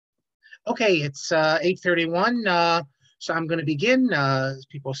Okay, it's 8:31, so I'm going to begin.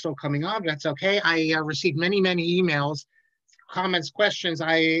 People are still coming on. That's okay. I received many emails, comments, questions.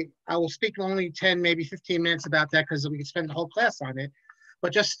 I will speak only 10, maybe 15 minutes about that because we can spend the whole class on it.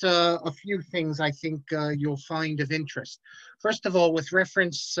 But just a few things I think you'll find of interest. First of all, with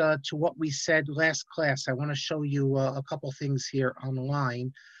reference to what we said last class, I want to show you a couple things here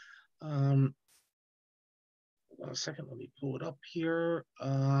online. A second, let me pull it up here.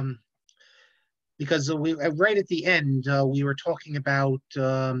 Because right at the end we were talking about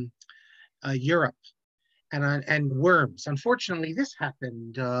Europe and worms. Unfortunately, this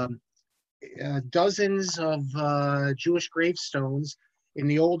happened. Dozens of Jewish gravestones in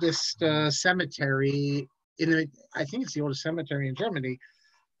the oldest cemetery I think it's the oldest cemetery in Germany,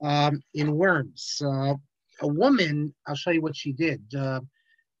 in worms. A woman, I'll show you what she did.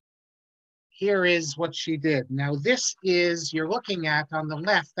 Here is what she did. Now, this is, you're looking at on the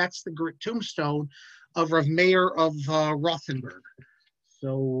left, that's the tombstone of Rav Meir of Rothenburg.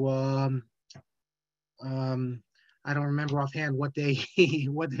 So I don't remember offhand what day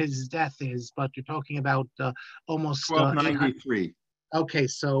what his death is, but you're talking about almost 1293. Okay,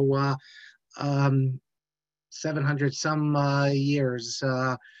 so 700 some years.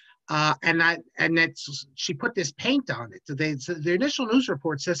 She put this paint on it. The initial news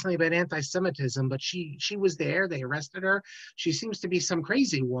report says something about anti-Semitism, but she was there. They arrested her. She seems to be some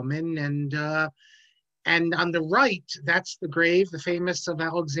crazy woman. And on the right, that's the grave, the famous of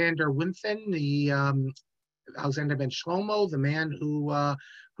Alexander Wimpfen, the Alexander ben Shlomo, the man who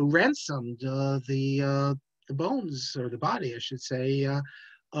ransomed the bones, or the body, I should say,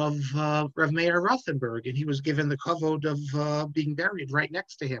 of Rav Meir Rothenburg, and he was given the kavod of being buried right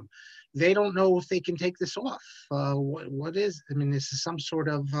next to him. They don't know if they can take this off. What is? I mean, this is some sort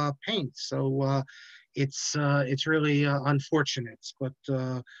of paint, so it's really unfortunate. But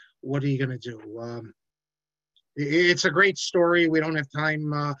what are you going to do? It's a great story. We don't have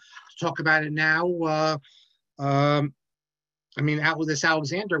time to talk about it now. I mean, this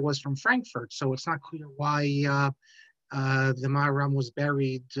Alexander was from Frankfurt, so it's not clear why the Maharam was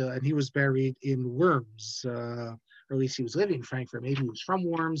buried, and he was buried in Worms, or at least he was living in Frankfurt. Maybe he was from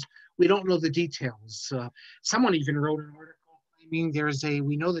Worms. We don't know the details. Someone even wrote an article claiming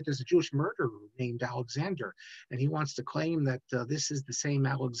we know that there's a Jewish murderer named Alexander, and he wants to claim that this is the same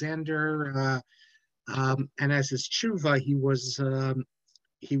Alexander. And as his tshuva,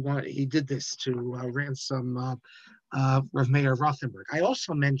 he did this to ransom Rav Meir Rothenburg. I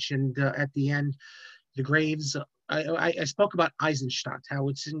also mentioned at the end the graves. I spoke about Eisenstadt, how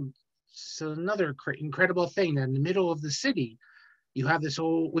it's another incredible thing. In the middle of the city, you have this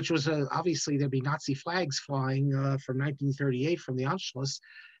old, which was obviously there'd be Nazi flags flying from 1938 from the Anschluss,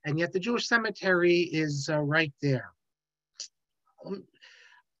 and yet the Jewish cemetery is right there.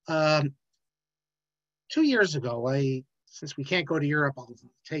 2 years ago, since we can't go to Europe, I'll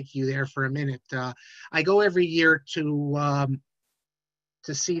take you there for a minute. I go every year to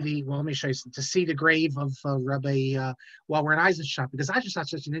see to see the grave of Rabbi while we're in Eisenstadt, because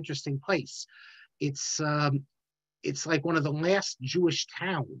Eisenstadt's such an interesting place. It's like one of the last Jewish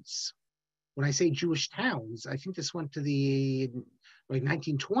towns. When I say Jewish towns, I think this went to like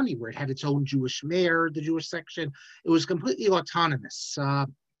 1920, where it had its own Jewish mayor, the Jewish section. It was completely autonomous.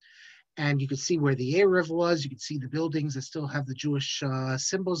 And you could see where the Erev was. You could see the buildings that still have the Jewish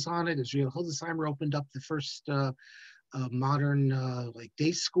symbols on it. Israel Hildesheimer opened up the first modern like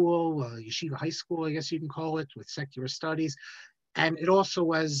day school, yeshiva high school, I guess you can call it, with secular studies. And it also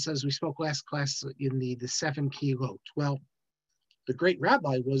was, as we spoke last class, in the 7 kilot. Well, the great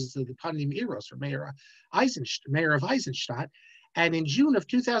rabbi was the Pandim Eros, or Mayor of Eisenstadt. And in June of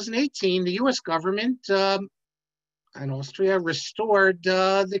 2018, the U.S. government and Austria restored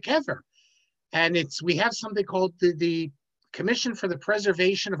the kever. And we have something called the Commission for the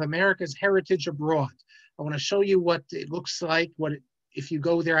Preservation of America's Heritage Abroad. I want to show you what it looks like. If you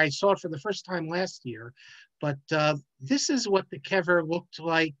go there, I saw it for the first time last year, but this is what the kever looked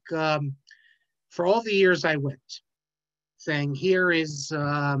like for all the years I went. Saying here is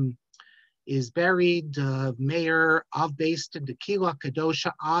buried Mayor of Based the Kila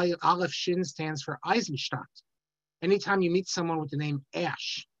Kadosha. Aleph Shin stands for Eisenstadt. Anytime you meet someone with the name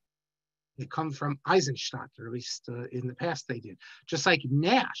Ash, they come from Eisenstadt, or at least in the past they did. Just like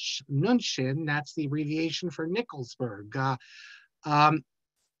Nash, Nunshin, that's the abbreviation for Nicholsburg. And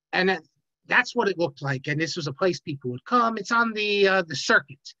that's what it looked like. And this was a place people would come. It's on the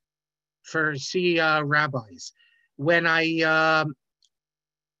circuit for rabbis. When I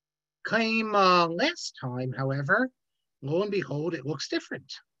came last time, however, lo and behold, it looks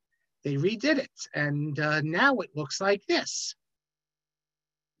different. They redid it, and now it looks like this.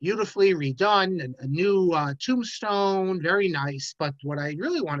 beautifully redone, a new tombstone, very nice. But what I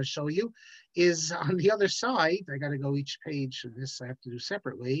really want to show you is on the other side. I got to go each page of this. I have to do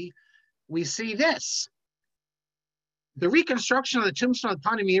separately. We see this. The reconstruction of the tombstone of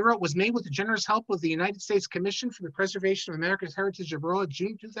Panamera was made with the generous help of the United States Commission for the Preservation of America's Heritage Abroad,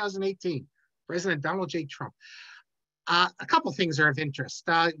 June 2018. President Donald J. Trump. A couple things are of interest.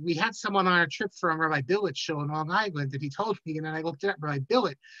 We had someone on our trip from Rabbi Billett's show in Long Island that he told me, and then I looked it up. Rabbi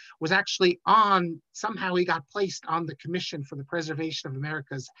Billett was actually somehow he got placed on the Commission for the Preservation of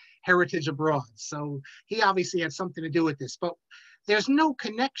America's Heritage Abroad. So he obviously had something to do with this. But there's no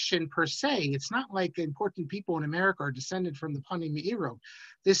connection per se. It's not like important people in America are descended from the Pani Me'iro.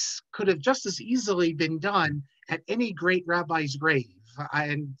 This could have just as easily been done at any great rabbi's grave.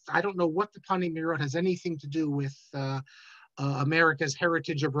 And I don't know what the Pani Me'iro has anything to do with America's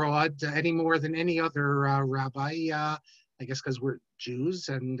heritage abroad any more than any other rabbi. I guess because we're Jews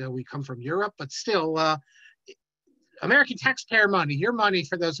and we come from Europe, but still, American taxpayer money, your money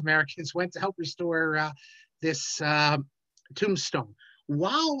for those Americans went to help restore this tombstone.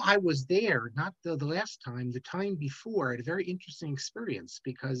 While I was there, not the last time, the time before, I had a very interesting experience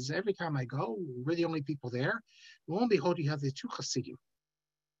because every time I go, we're the only people there. Lo and behold, you have the two Hasidim,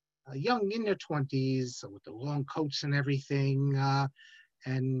 young in their 20s with the long coats and everything,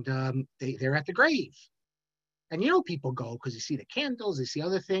 and they're at the grave. And people go because you see the candles, you see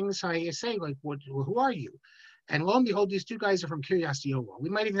other things. So I say, like, who are you? And lo and behold, these two guys are from Kiryas Yoel. We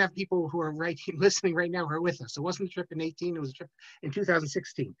might even have people who are listening right now who are with us. It wasn't a trip in 18, it was a trip in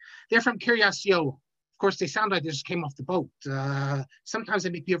 2016. They're from Kiryas Yoel. Of course, they sound like they just came off the boat. Sometimes I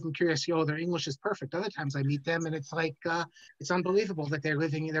meet people from Kiryas Yoel, their English is perfect. Other times I meet them and it's like, it's unbelievable that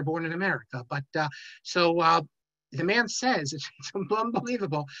they're born in America. But the man says, it's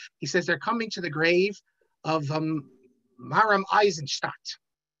unbelievable. He says they're coming to the grave of Maram Eisenstadt.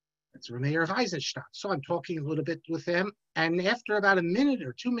 That's the mayor of Eisenstadt. So I'm talking a little bit with him. And after about a minute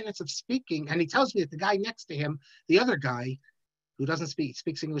or 2 minutes of speaking, and he tells me that the guy next to him, the other guy, who doesn't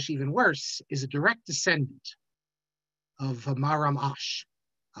speaks English even worse, is a direct descendant of Maram Ash,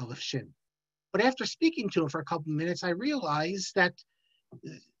 Aleph Shin. But after speaking to him for a couple of minutes, I realized that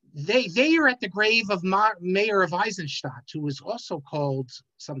they are at the grave of Mayor of Eisenstadt, who is also called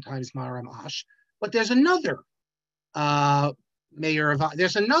sometimes Maram Ash. But there's another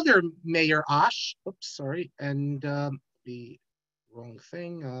there's another Mayor Ash. Oops, sorry, and the wrong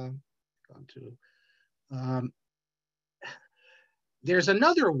thing. There's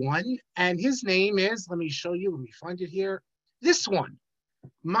another one, and his name is. Let me show you. Let me find it here. This one,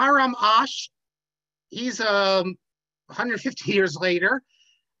 Maram Ash. He's 150 years later.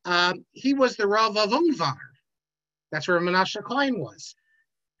 He was the Rav of Ungvar. That's where Menashe Klein was.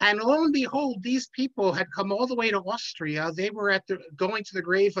 And lo and behold, these people had come all the way to Austria. They were going to the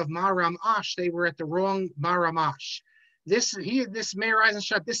grave of Maram Ash. They were at the wrong Maram Ash. This Mayor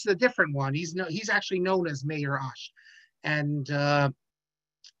Eisenstadt, this is a different one. He's actually known as Mayor Ash. And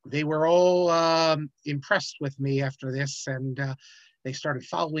they were all impressed with me after this. And they started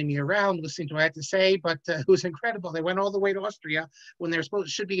following me around, listening to what I had to say. But it was incredible. They went all the way to Austria when they're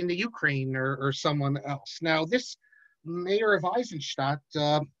should be in the Ukraine or someone else. Now, this Mayor of Eisenstadt,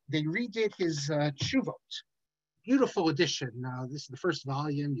 they redid his Tshuvot. Beautiful edition. This is the first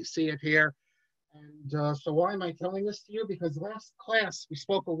volume. You see it here. And so why am I telling this to you? Because last class, we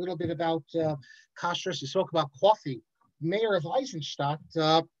spoke a little bit about kashrus. We spoke about coffee. Mayor of Eisenstadt,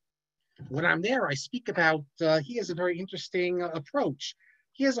 when I'm there, I speak about, he has a very interesting approach.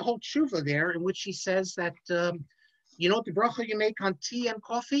 He has a whole tshuva there in which he says that, you know what the bracha you make on tea and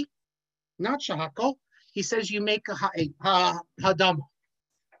coffee? Not shahakol. He says you make a hadama.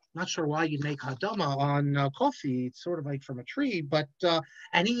 Not sure why you make hadama on coffee. It's sort of like from a tree, but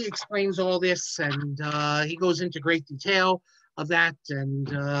and he explains all this, and he goes into great detail of that.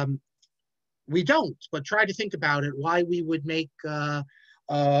 And we don't, but try to think about it. Why we would make bracha?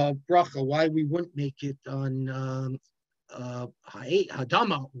 Why we wouldn't make it on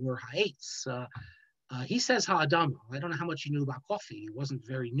hadama or ha'etz? He says ha'adama. I don't know how much he knew about coffee. It wasn't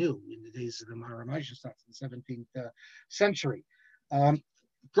very new in the days of the Maram Eisenstadt in the 17th century.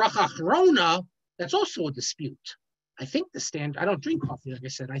 Bracha achrona, that's also a dispute. I think I don't drink coffee, like I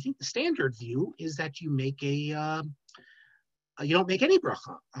said. I think the standard view is that you make you don't make any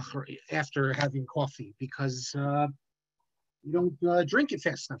bracha after having coffee because you don't drink it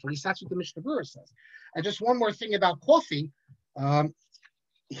fast enough. At least that's what the Mishnah Berurah says. And just one more thing about coffee.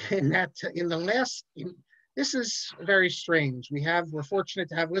 This is very strange. We're fortunate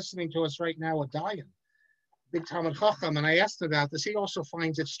to have listening to us right now a Dayan, big Talmud Chacham, and I asked about this. He also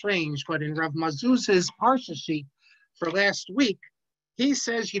finds it strange, but in Rav Mazuz's Parsha sheet for last week, He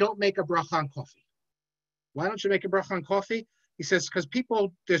says you don't make a bracha on coffee. Why don't you make a bracha on coffee? He says because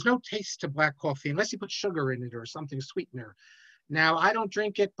there's no taste to black coffee unless you put sugar in it or something sweetener. Now, I don't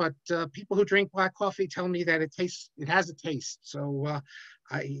drink it, but people who drink black coffee tell me that it has a taste. So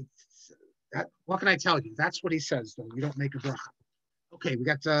what can I tell you? That's what he says, though. You don't make a bracha. Okay, we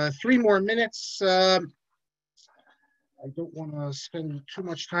got 3 more minutes. I don't want to spend too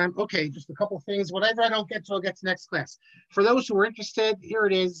much time. Okay, just a couple things. Whatever I don't get to, I'll get to next class. For those who are interested, here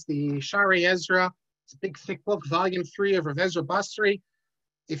it is, the Sharei Ezra. It's a big, thick book, volume 3 of Rav Ezra Basri.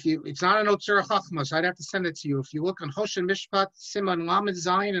 It's not an Otzera Chachma, so I'd have to send it to you. If you look on Hoshen Mishpat, Simon Lamed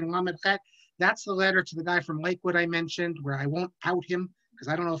Zayin and Lamed Chet, that's the letter to the guy from Lakewood I mentioned, where I won't out him, because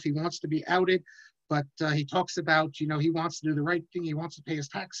I don't know if he wants to be outed, but he talks about, he wants to do the right thing, he wants to pay his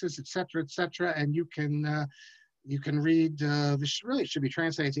taxes, etc., and you can read, this really should be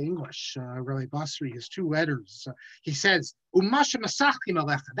translated to English, Rabbi Basri, his 2 letters. He says,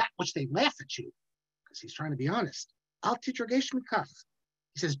 that which they laugh at you, because he's trying to be honest. Al titragesh mikach.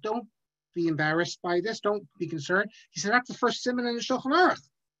 He says, don't be embarrassed by this. Don't be concerned. He said, that's the first simon in the Shulchan Aruch,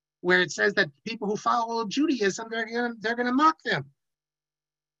 where it says that people who follow Judaism, they're going to mock them.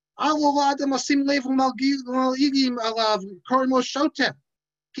 He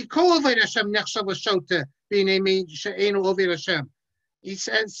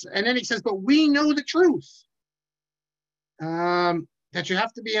says, and then he says, but we know the truth. That you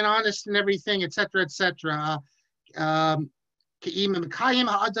have to be honest and everything, etc., etc. If you follow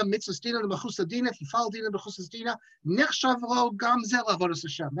Dina B'chusas Dina,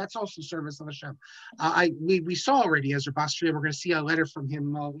 that's also service of Hashem. We saw already Ezra Basri. We're going to see a letter from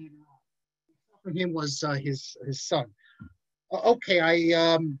him later on. From him was his son. Okay,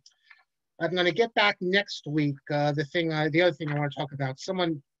 I'm going to get back next week. The other thing I want to talk about.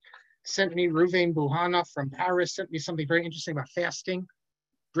 Someone sent me, Ruvain Buhana from Paris, sent me something very interesting about fasting.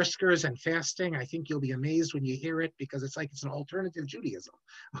 Briskers and fasting. I think you'll be amazed when you hear it because it's like it's an alternative Judaism.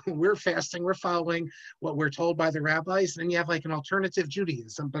 We're fasting, we're following what we're told by the rabbis, and then you have like an alternative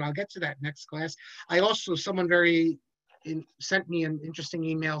Judaism, but I'll get to that next class. Someone sent me an interesting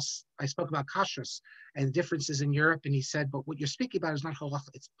email. I spoke about kashrus and differences in Europe, and he said, but what you're speaking about is not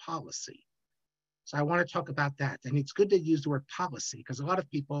halacha, it's policy. So I want to talk about that. And it's good to use the word policy because a lot of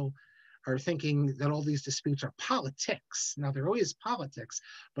people are thinking that all these disputes are politics. Now, there always is politics,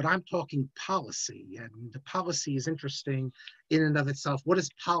 but I'm talking policy, and the policy is interesting in and of itself. What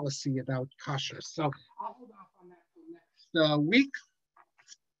is policy about kashrus? So I'll hold off on that for next week,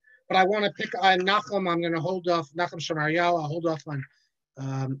 but I want to pick on Nachum. I'm going to hold off, Nachum Shmaryahu. I'll hold off on,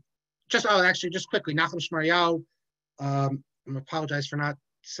 just quickly, Nachum Shmaryahu. I apologize for not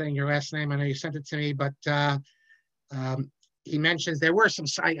saying your last name. I know you sent it to me, but he mentions there were some,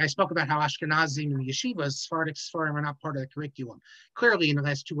 I spoke about how Ashkenazi and yeshivas, Sephardic Sephardim are not part of the curriculum. Clearly in the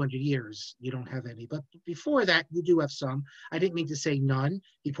last 200 years, you don't have any, but before that, you do have some. I didn't mean to say none.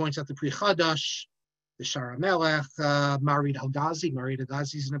 He points out the Pri Chadash, the Shara Melech, Marid Al-Ghazi. Marid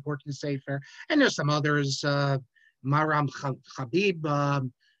Al-Ghazi is an important sefer. And there's some others, Maram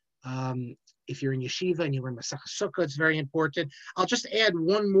Chabib, if you're in yeshiva and you learn Masach Sukkah, it's very important. I'll just add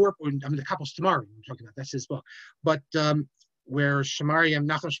one more, the couples tomorrow we're talking about, that's his book. But where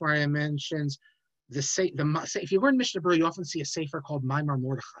Nachum Shmaryahu mentions if you learn Mishnah Berurah, you often see a sefer called Maimar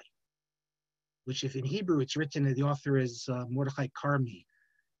Mordechai, which if in Hebrew it's written, the author is Mordechai Carmi.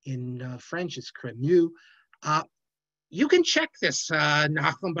 In French, it's Cremu. You can check this,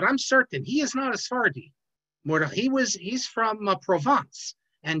 Nachum, but I'm certain he is not a Sephardi. He's from Provence.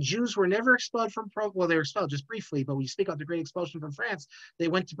 And Jews were never expelled from they were expelled just briefly, but we speak of the great expulsion from France. They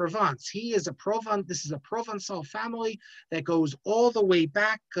went to Provence. This is a Provençal family that goes all the way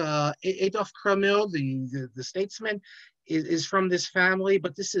back. Adolphe Cremil, the statesman, is from this family,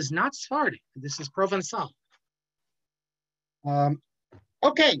 but this is not Sephardi. This is Provençal.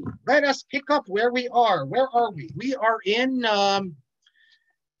 Okay, let us pick up where we are. Where are we? We are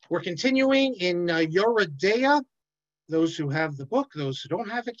we're continuing in Yoredea. Those who have the book, those who don't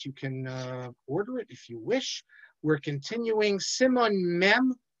have it, you can order it if you wish. We're continuing Simon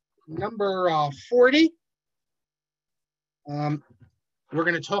Mem, number 40. We're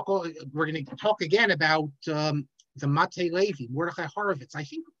going to talk again about the Mate Levi, Mordechai Horovitz. I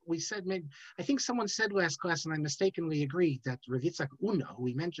think someone said last class, and I mistakenly agreed, that Rav Yitzchak Una, who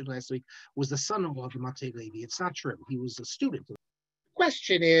we mentioned last week, was the son-in-law of the Mate Levi. It's not true. He was a student. The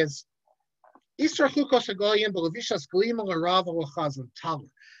question is, is there a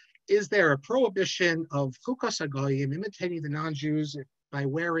prohibition of Hukkot ha-Goyim, imitating the non-Jews by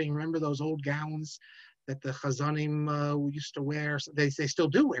wearing, remember those old gowns that the Chazanim used to wear? They still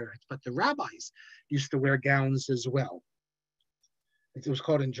do wear it, but the rabbis used to wear gowns as well. It was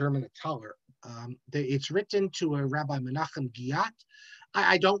called in German a Taler. It's written to a Rabbi Menachem Giat.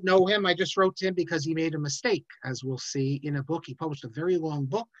 I don't know him. I just wrote to him because he made a mistake, as we'll see in a book. He published a very long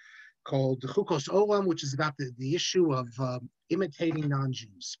book called Hukkot Olam, which is about the issue of imitating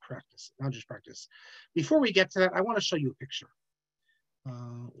non-Jews practice, non-Jewish practice. Before we get to that, I want to show you a picture.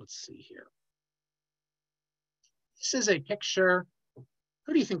 Let's see here. This is a picture.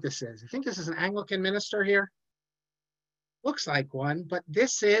 Who do you think this is? You think this is an Anglican minister here? Looks like one, but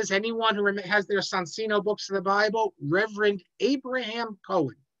this is anyone who has their Sansino books of the Bible, Reverend Abraham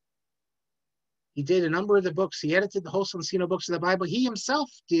Cohen. He did a number of the books. He edited the whole Sansino books of the Bible. He himself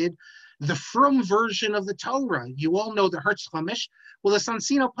did the Frum version of the Torah. You all know the Hertz Chamish. Well, the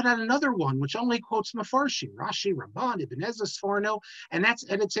Sansino put out another one, which only quotes Mefarshim, Rashi, Ramban, Ibn Ezra, Sforno, and that's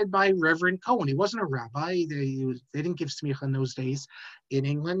edited by Reverend Cohen. He wasn't a rabbi. They didn't give smicha in those days in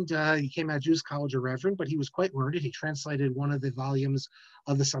England. He came out of Jews College, a reverend, but he was quite learned. He translated one of the volumes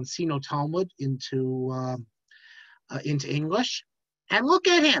of the Sansino Talmud into English. And look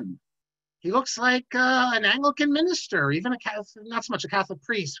at him. He looks like an Anglican minister, even a Catholic, not so much a Catholic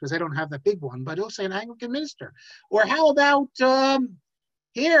priest, because I don't have that big one, but he'll say an Anglican minister. Or how about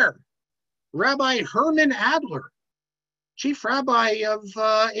here, Rabbi Herman Adler, chief rabbi of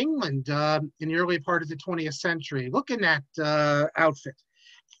England in the early part of the 20th century. Look in that outfit.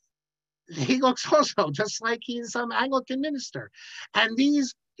 He looks also just like he's some Anglican minister. And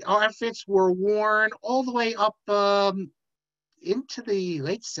these outfits were worn all the way up into the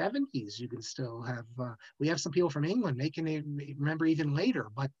late 70s. You can still have, we have some people from England making it, remember even later,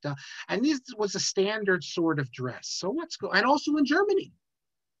 but, and this was a standard sort of dress. So and also in Germany.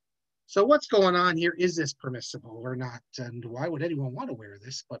 So what's going on here? Is this permissible or not? And why would anyone want to wear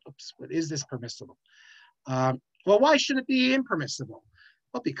this? But is this permissible? Well, why should it be impermissible?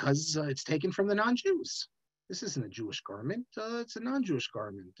 Well, because it's taken from the non-Jews. This isn't a Jewish garment, it's a non-Jewish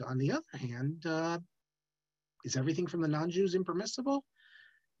garment. On the other hand, is everything from the non-Jews impermissible?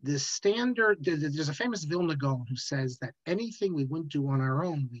 The standard, there's a famous Vilna Gaon who says that anything we wouldn't do on our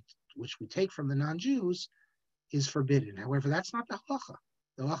own, which we take from the non-Jews, is forbidden. However, that's not the halacha.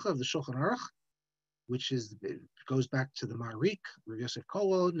 The halacha of the Shulchan Aruch, which goes back to the Marc, Rav Yosef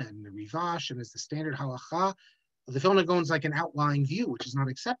Kolon, and the Rivash, and is the standard halacha. The Vilna Gaon is like an outlying view, which is not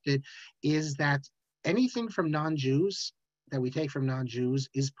accepted, is that anything from non-Jews that we take from non-Jews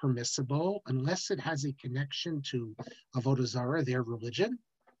is permissible unless it has a connection to Avodah Zarah, their religion,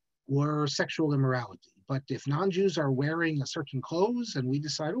 or sexual immorality. But if non-Jews are wearing a certain clothes and we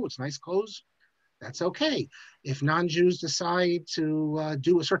decide, oh, it's nice clothes, that's okay. If non-Jews decide to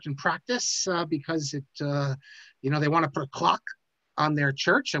do a certain practice because they want to put a clock on their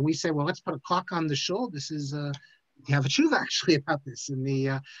church, and we say, well, let's put a clock on the shul. This is, we have a tshuva actually about this in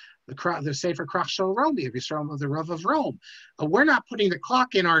the Sefer Krach Shol Romi of Yisrael of the Rav of Rome. We're not putting the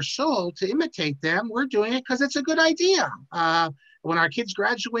clock in our shul to imitate them. We're doing it because it's a good idea. When our kids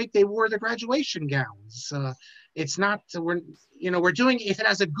graduate, they wore the graduation gowns. It's not we're doing it if it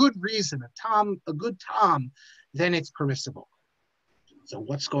has a good reason, a good tom, then it's permissible. So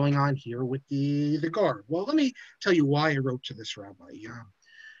what's going on here with the garb? Well, let me tell you why I wrote to this rabbi.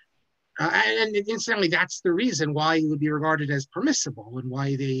 And incidentally, that's the reason why it would be regarded as permissible and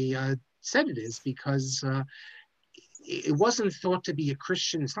why they said it is, because it wasn't thought to be a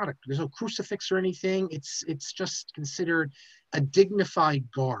Christian. There's no crucifix or anything. It's just considered a dignified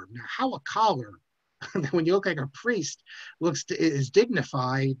garb. Now, how a collar, when you look like a priest, is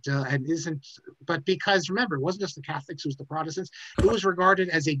dignified and isn't, but because remember, it wasn't just the Catholics, it was the Protestants. It was regarded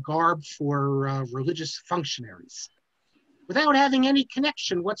as a garb for religious functionaries, without having any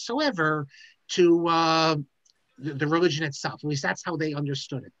connection whatsoever to the religion itself. At least that's how they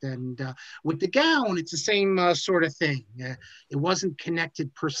understood it. And with the gown, it's the same sort of thing. It wasn't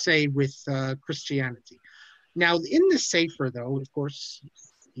connected per se with Christianity. Now, in the Sefer, though, of course,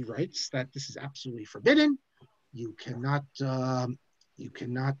 he writes that this is absolutely forbidden. You cannot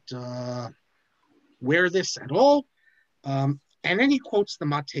wear this at all. And then he quotes the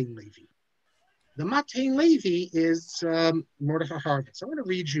Matei Levi. The Matei Levi is Mordechai Harvitz. I want to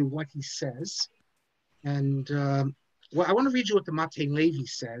read you what he says. And I want to read you what the Matei Levi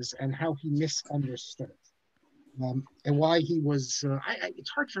says and how he misunderstood it. And why he was, it's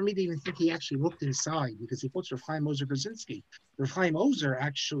hard for me to even think he actually looked inside, because he quotes Rav Chaim Ozer Brzezinski. Rav Chaim Ozer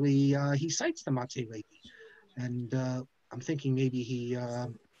actually, he cites the Matei Levi. And I'm thinking maybe he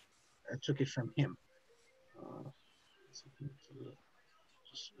took it from him.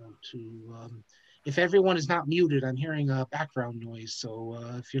 Just want to, if everyone is not muted, I'm hearing a background noise. So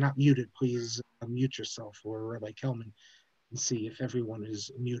if you're not muted, please mute yourself, or Rabbi Kelman, and see if everyone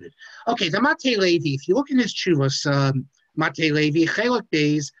is muted. Okay, the Matei Levi, if you look in his Chuvas, Mate Levi, Chelak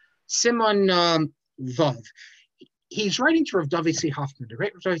Beis, Simon Vav. He's writing to Rav David C. Hoffman, the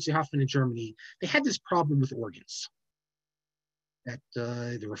great Rav David C. Hoffman in Germany. They had this problem with organs. That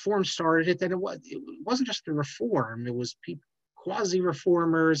the reform started it. That it wasn't just the reform; it was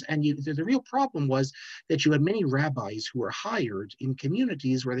quasi-reformers, and the real problem was that you had many rabbis who were hired in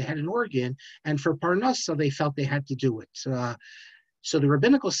communities where they had an organ, and for parnasa they felt they had to do it. So the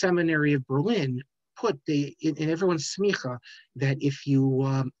Rabbinical Seminary of Berlin put in everyone's smicha that if you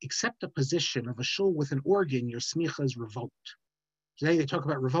accept a position of a shul with an organ, your smicha is revoked. Today they talk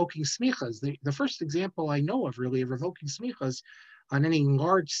about revoking smichas. The first example I know of really of revoking smichas on any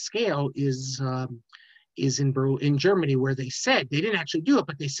large scale is in Germany, where they said they didn't actually do it,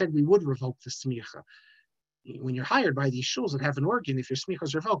 but they said we would revoke the smicha. When you're hired by these shuls that have an organ, if your smicha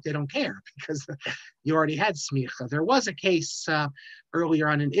is revoked, they don't care because you already had smicha. There was a case earlier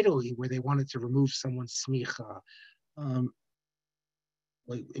on in Italy where they wanted to remove someone's smicha. In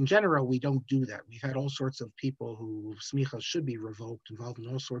general, we don't do that. We've had all sorts of people who smicha should be revoked, involved in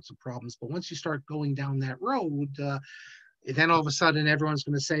all sorts of problems. But once you start going down that road, then all of a sudden everyone's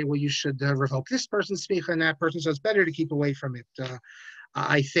going to say, well, you should revoke this person's smicha and that person, so it's better to keep away from it,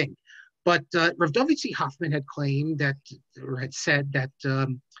 I think. But Rav David C. Hoffman had claimed that, or had said that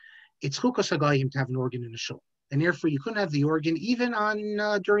it's Hukkot ha-Goyim to have an organ in a shul. And therefore you couldn't have the organ, even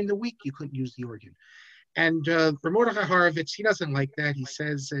on during the week, you couldn't use the organ. And Mordechai Horovitz, he doesn't like that. He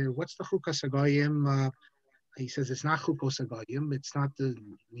says, what's the Hukkot ha-Goyim? He says it's not Hukkot ha-Goyim. It's not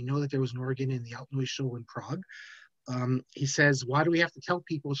we know that there was an organ in the Altneu shul in Prague. He says, why do we have to tell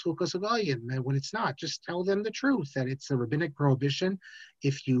people it's Hukkot ha-Goyim when it's not? Just tell them the truth, that it's a rabbinic prohibition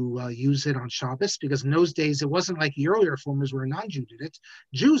if you use it on Shabbos, because in those days, it wasn't like the earlier reformers where a non-Jew did it.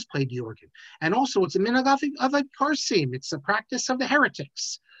 Jews played the organ. And also, it's a minhag avad karsim. It's a practice of the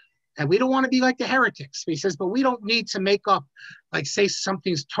heretics. And we don't want to be like the heretics. He says, but we don't need to make up, like say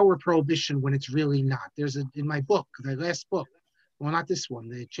something's Torah prohibition when it's really not. There's in my book, the last book, well, not this one,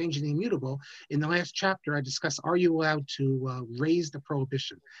 the Changing the Immutable. In the last chapter, I discuss, are you allowed to raise the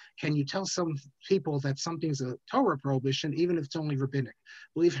prohibition? Can you tell some people that something's a Torah prohibition, even if it's only rabbinic?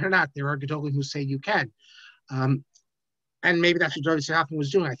 Believe it or not, there are Gedolim who say you can. And maybe that's what David Hoffman was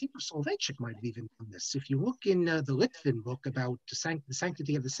doing. I think Soloveitchik might have even done this. If you look in the Litvin book about the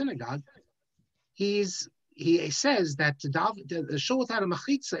sanctity of the synagogue, he says that the shul without a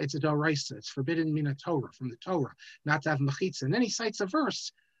machitza, it's a doraisa. It's forbidden mina Torah, from the Torah, not to have machitza. And then he cites a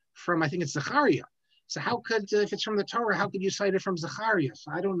verse from, I think it's Zechariah. So how could, if it's from the Torah, how could you cite it from Zechariah?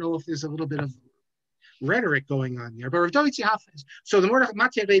 So I don't know if there's a little bit of rhetoric going on there. But Rav David C. Hoffman, so the Mordechai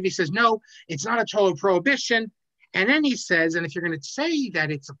Matei Levi says, no, it's not a Torah prohibition. And then he says, and if you're going to say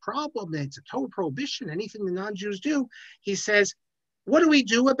that it's a problem, that it's a Torah prohibition, anything the non-Jews do, he says, what do we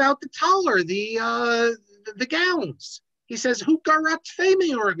do about the taller, the gowns? He says, who garat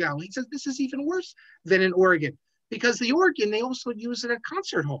femi organ? He says, this is even worse than an organ, because the organ, they also use it at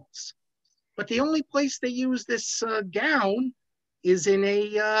concert halls. But the only place they use this gown is in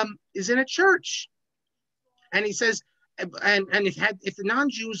a church. And he says, and if the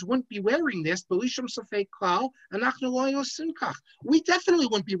non-Jews wouldn't be wearing this, we definitely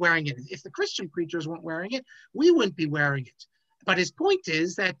wouldn't be wearing it. If the Christian preachers weren't wearing it, we wouldn't be wearing it. But his point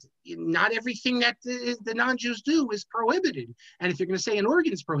is that not everything that the non-Jews do is prohibited. And if you're going to say an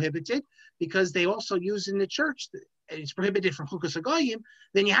organ is prohibited because they also use in the church, it's prohibited from Hukkot ha-Goyim,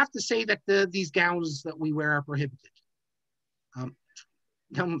 then you have to say that these gowns that we wear are prohibited. Now,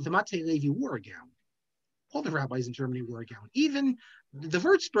 the Matei Levi wore a gown. All the rabbis in Germany wore a gown. Even the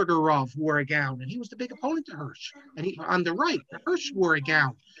Würzburger Rav wore a gown, and he was the big opponent to Hirsch. And on the right, Hirsch wore a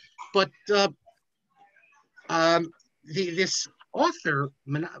gown. But this author,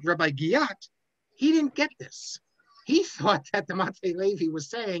 Rabbi Giat, he didn't get this. He thought that the Matei Levi was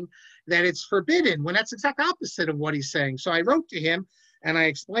saying that it's forbidden, when that's the exact opposite of what he's saying. So I wrote to him, and I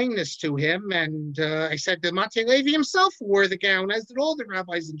explained this to him, and I said the Matei Levi himself wore the gown, as did all the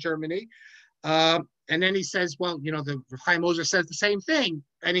rabbis in Germany. And then he says, well, the Chaim Ozer says the same thing,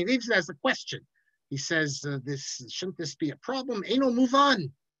 and he leaves it as a question. He says, shouldn't this be a problem? Eino move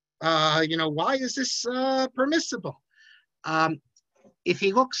on. Why is this permissible? If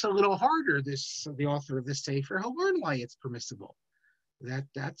he looks a little harder, the author of this sefer, he'll learn why it's permissible.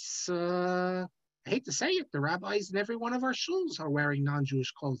 That's I hate to say it, the rabbis in every one of our shuls are wearing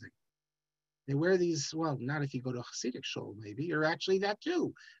non-Jewish clothing. They wear these, well, not if you go to a Hasidic shul, maybe, or actually that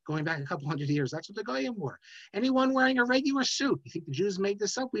too. Going back a couple hundred years, that's what the Goyim wore. Anyone wearing a regular suit, you think the Jews made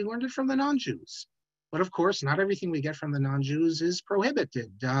this up? We learned it from the non-Jews. But of course, not everything we get from the non-Jews is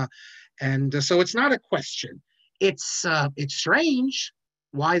prohibited. So it's not a question. It's strange.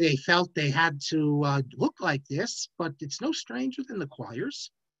 why they felt they had to look like this, but it's no stranger than the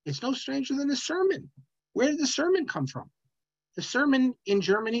choirs. It's no stranger than the sermon. Where did the sermon come from? The sermon in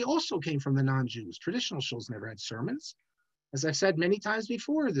Germany also came from the non-Jews. Traditional shuls never had sermons. As I've said many times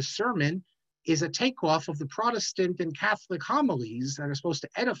before, the sermon is a takeoff of the Protestant and Catholic homilies that are supposed to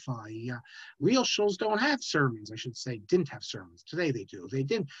edify. Real shuls don't have sermons, I should say, didn't have sermons. Today they do. They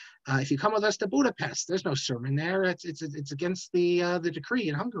did. If you come with us to Budapest, there's no sermon there. It's against the decree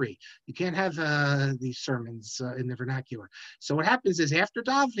in Hungary. You can't have these sermons in the vernacular. So what happens is after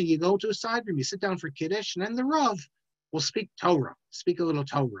davening, you go to a side room, you sit down for Kiddush, and then the Rav will speak Torah, speak a little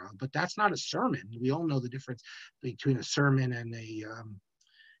Torah, but that's not a sermon. We all know the difference between a sermon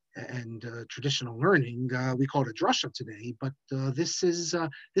and traditional learning. We call it a drasha today, but this is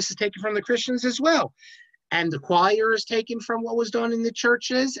taken from the Christians as well. And the choir is taken from what was done in the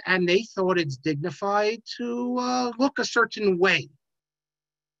churches, and they thought it's dignified to look a certain way.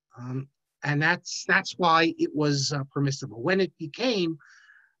 And that's why it was permissible. When it became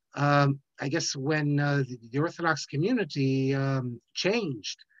I guess when the Orthodox community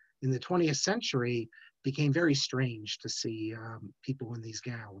changed in the 20th century, became very strange to see people in these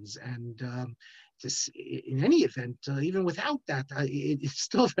gowns. And in any event, even without that, it's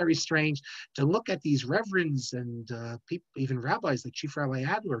still very strange to look at these reverends and people, even rabbis like Chief Rabbi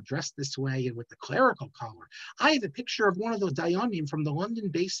Adler, dressed this way and with the clerical collar. I have a picture of one of those dayanim from the London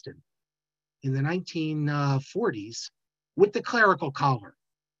Basin in the 1940s with the clerical collar.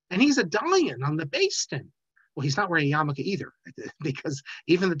 And he's a dayan on the Basin. Well, he's not wearing a yarmulke either, because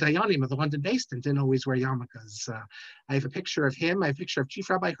even the dayanim of the London Basin didn't always wear yarmulkes. I have a picture of him. I have a picture of Chief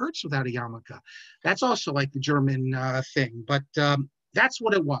Rabbi Hertz without a yarmulke. That's also like the German thing, but that's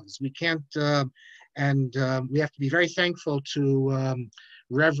what it was. We can't, and we have to be very thankful to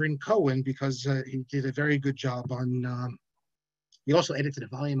Reverend Cohen, because he did a very good job on, he also edited a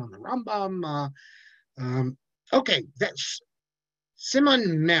volume on the Rambam. Okay, that's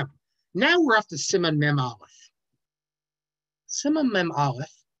Siman Mem. Now we're up to Siman Mem Aleph. Siman Mem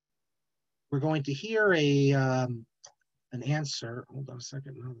Aleph. We're going to hear an answer. Hold on a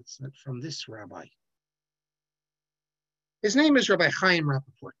second. No, it's not from this rabbi. His name is Rabbi Chaim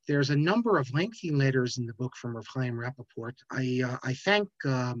Rappaport. There's a number of lengthy letters in the book from Rabbi Chaim Rappaport. I thank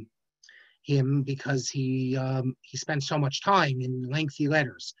him because he spent so much time in lengthy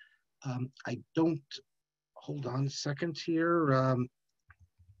letters. I don't. Hold on a second here. I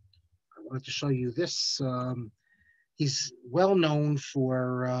wanted to show you this. He's well known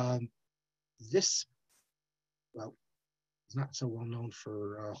for this. Well, he's not so well known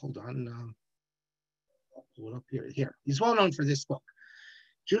for, hold on. I'll pull it up here. Here. He's well known for this book,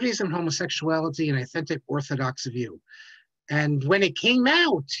 Judaism, Homosexuality, an Authentic Orthodox View. And when it came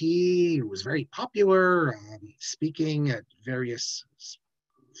out, he was very popular, speaking at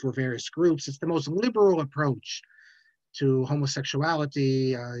for various groups. It's the most liberal approach to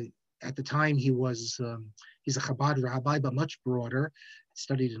homosexuality. At the time, he's a Chabad rabbi, but much broader.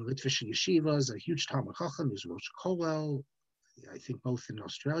 Studied in Litvish yeshivas, a huge Talmud Chacham. He was Rosh Kollel, I think both in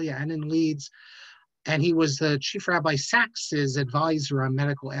Australia and in Leeds. And he was Chief Rabbi Sachs's advisor on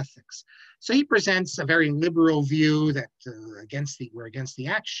medical ethics. So he presents a very liberal view that we're against the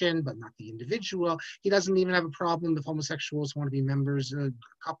action, but not the individual. He doesn't even have a problem if homosexuals want to be members,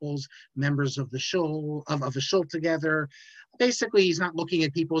 couples, members of the shul, of a shul together. Basically, he's not looking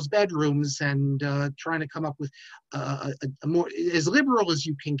at people's bedrooms and trying to come up with a more, as liberal as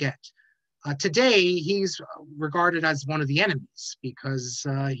you can get. Today, he's regarded as one of the enemies because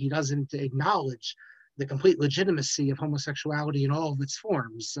he doesn't acknowledge the complete legitimacy of homosexuality in all of its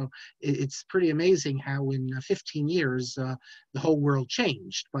forms. So it's pretty amazing how in 15 years, the whole world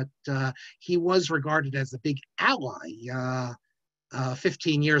changed. But he was regarded as a big ally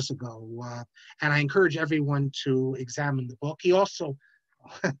 15 years ago. And I encourage everyone to examine the book. He also,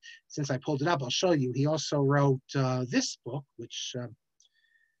 since I pulled it up, I'll show you, he also wrote this book, which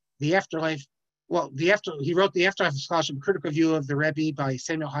The Afterlife, he wrote The Afterlife of Scholarship, a Critical View of the Rebbe by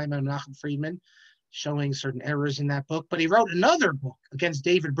Samuel Hyman and Nachum Friedman, showing certain errors in that book. But he wrote another book against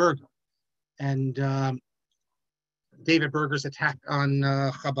David Berger and David Berger's attack on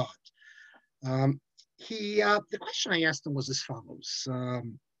Chabad. The question I asked him was as follows.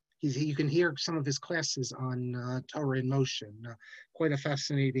 You can hear some of his classes on Torah in Motion, quite a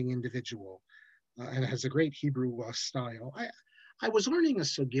fascinating individual, and has a great Hebrew style. I was learning a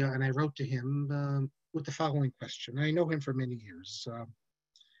sugya, and I wrote to him with the following question. I know him for many years.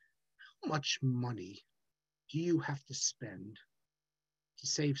 How much money do you have to spend to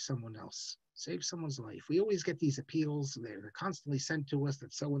save someone else, save someone's life? We always get these appeals. They're constantly sent to us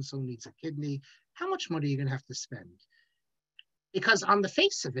that so-and-so needs a kidney. How much money are you going to have to spend? Because on the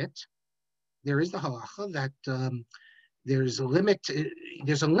face of it, there is the halacha that there's a limit.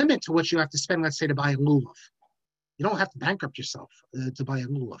 There's a limit to what you have to spend, let's say, to buy a lulav. You don't have to bankrupt yourself to buy a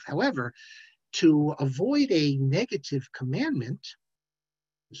lulav. However, to avoid a negative commandment,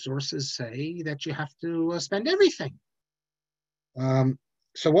 sources say that you have to spend everything.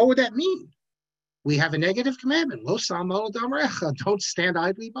 So what would that mean? We have a negative commandment. Lo samol damrecha. Don't stand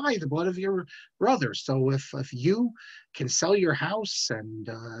idly by the blood of your brother. So if you can sell your house and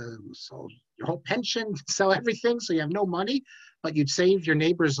sell your whole pension, sell everything, so you have no money, but you'd save your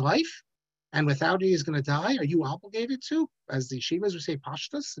neighbor's life, and without it he's going to die, are you obligated to? As the Shivas would say,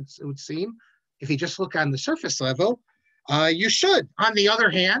 pashtus, it would seem, if you just look on the surface level, you should. On the other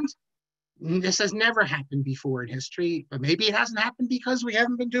hand, this has never happened before in history, but maybe it hasn't happened because we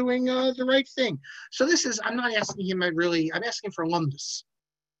haven't been doing the right thing. So this is, I'm not asking him I'm asking for lumdus,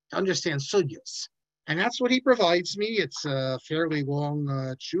 to understand sugyas. And that's what he provides me. It's a fairly long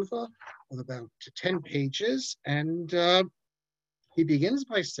tshuva of about 10 pages. And he begins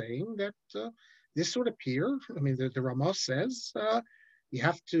by saying that this would appear, the Ramah says, you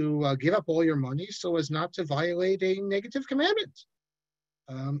have to give up all your money so as not to violate a negative commandment.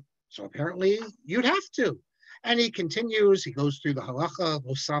 So apparently you'd have to. And he continues, he goes through the halacha,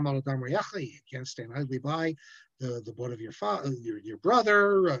 you can't stand idly by the blood of your father, your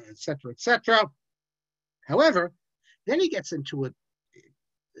brother, etc., etc. However, then he gets into a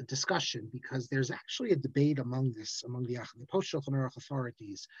discussion because there's actually a debate among the post-Shulchan Aruch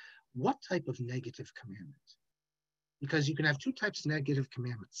authorities, what type of negative commandment? Because you can have two types of negative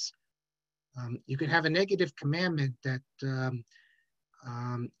commandments. You can have a negative commandment that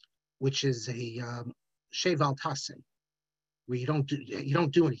which is a sheval tase, where you don't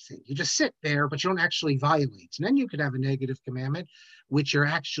do anything. You just sit there, but you don't actually violate. And then you could have a negative commandment, which you're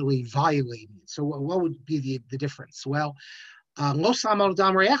actually violating. So what would be the difference? Well, lo samol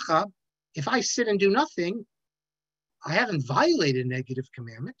dam re'echa, if I sit and do nothing, I haven't violated a negative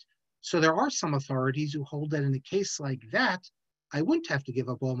commandment. So there are some authorities who hold that in a case like that, I wouldn't have to give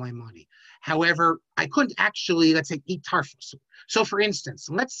up all my money. However, I couldn't actually, let's say, eat tarfus. So for instance,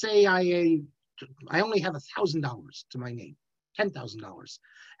 let's say I only have $1,000 to my name, $10,000,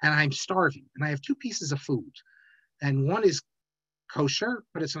 and I'm starving, and I have two pieces of food, and one is kosher,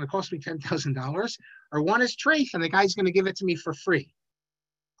 but it's going to cost me $10,000, or one is treif, and the guy's going to give it to me for free.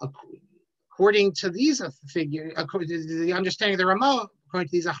 According to these figures, according to the understanding of the Ramah, according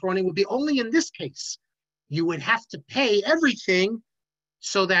to these achronim, would be only in this case. You would have to pay everything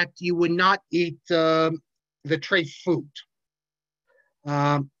so that you would not eat the treif food.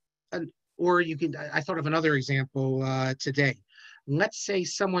 Or you could, I thought of another example today. Let's say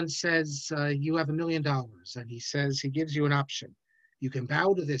someone says you have $1 million, and he gives you an option. You can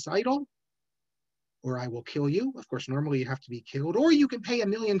bow to this idol, or I will kill you. Of course, normally you have to be killed, or you can pay $1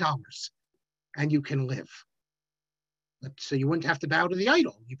 million and you can live. So you wouldn't have to bow to the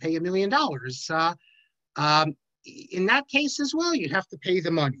idol. You pay $1 million. In that case as well, you'd have to pay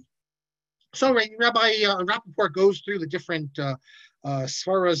the money. So Rabbi Rappaport goes through the different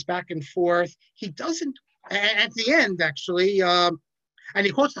svaras back and forth. He doesn't, at the end actually, and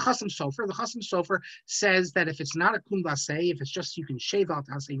he quotes the Chasam Sofer. The Chasam Sofer says that if it's not a kumbaseh, if it's just you can shave out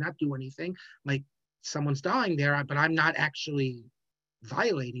taseh, not do anything, like someone's dying there, but I'm not actually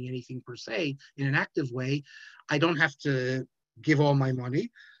violating anything per se in an active way, I don't have to give all my money.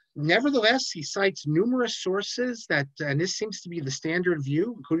 Nevertheless, he cites numerous sources that, and this seems to be the standard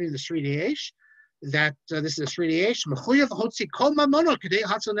view, including the Sri Yesh, that this is a Sri Yesh, you have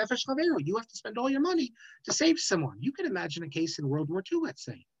to spend all your money to save someone. You can imagine a case in World War II, let's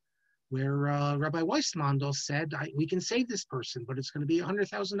say, where Rabbi Weissmandel said, we can save this person, but it's going to be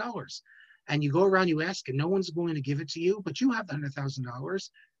 $100,000. And you go around, you ask, and no one's going to give it to you, but you have the $100,000.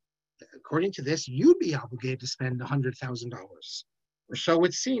 According to this, you'd be obligated to spend $100,000. Or so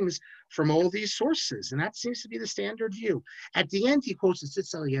it seems from all these sources, and that seems to be the standard view. At the end, he quotes the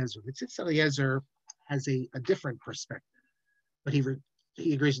Tzitz Eliezer. The Tzitz Eliezer has a different perspective, but he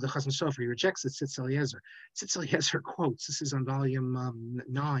agrees with the Chasam Sofer. He rejects the Tzitz Eliezer. Tzitz Eliezer quotes, this is on volume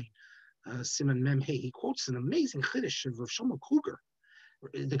 9, Siman Mem Hey, he quotes an amazing chiddush of Rav Shlomo Kluger.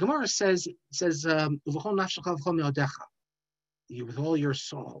 The Gemara says, you with all your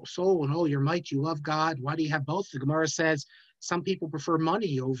soul and all your might, you love God. Why do you have both? The Gemara says some people prefer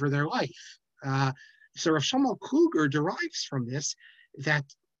money over their life. So Rav Shlomo Kluger derives from this that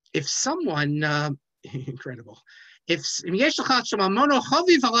if someone, incredible, if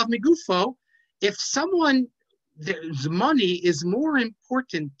someone's money is more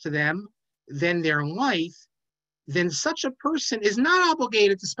important to them than their life, then such a person is not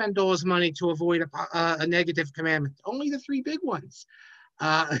obligated to spend all his money to avoid a negative commandment. Only the three big ones.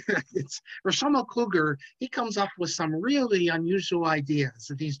 It's Rashama Kluger. He comes up with some really unusual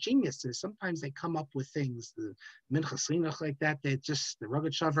ideas. These geniuses, sometimes they come up with things, the Minchas Chinuch like that. They just the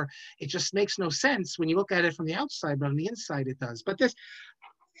rugged shover. It just makes no sense when you look at it from the outside, but on the inside it does. But this,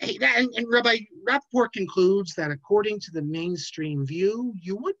 and Rabbi Rappaport concludes that according to the mainstream view,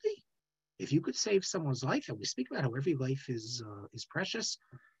 you would be. If you could save someone's life, and we speak about how every life is precious,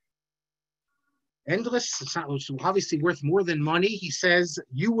 endless, it's not obviously worth more than money. He says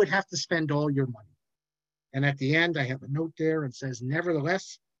you would have to spend all your money. And at the end, I have a note there and says,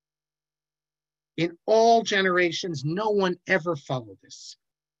 nevertheless, in all generations, no one ever followed this.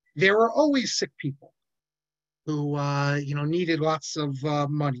 There were always sick people who needed lots of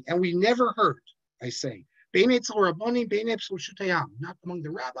money, and we never heard, I say, not among the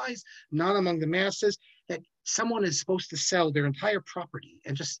rabbis, not among the masses, that someone is supposed to sell their entire property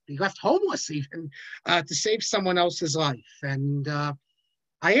and just be left homeless even to save someone else's life. And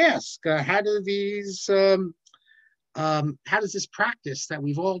I ask, how does this practice that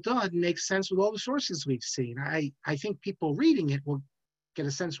we've all done make sense with all the sources we've seen? I think people reading it will get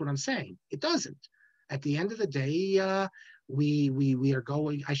a sense of what I'm saying. It doesn't. At the end of the day, we are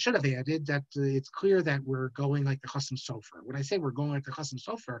going, I should have added that it's clear that we're going like the Chasam Sofer. When I say we're going like the Chasam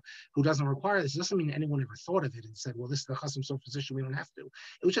Sofer, who doesn't require this, it doesn't mean anyone ever thought of it and said, well, this is the Chasam Sofer position, we don't have to.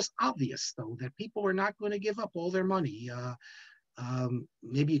 It was just obvious, though, that people are not going to give up all their money.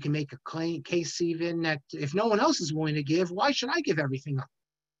 Maybe you can make a case even that if no one else is willing to give, why should I give everything up?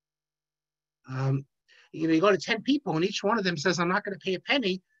 You go to 10 people and each one of them says, I'm not going to pay a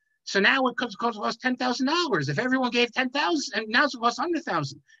penny. So now it costs $10,000. If everyone gave 10,000, and now it costs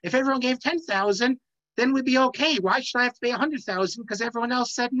 100,000. If everyone gave 10,000, then we'd be okay. Why should I have to pay 100,000? Because everyone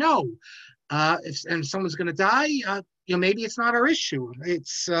else said no. If someone's going to die, maybe it's not our issue.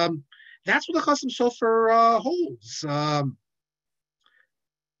 It's that's what the Chasam Sofer holds. The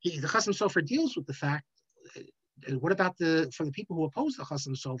Chasam Sofer deals with the fact. What about for the people who oppose the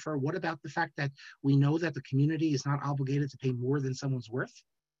Chasam Sofer? What about the fact that we know that the community is not obligated to pay more than someone's worth?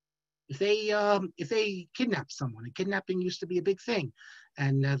 If they kidnap someone, and kidnapping used to be a big thing,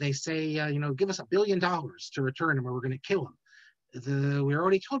 and they say, give us $1 billion to return him, or we're going to kill him. We're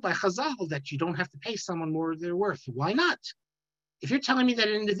already told by Chazal that you don't have to pay someone more than they're worth. Why not? If you're telling me that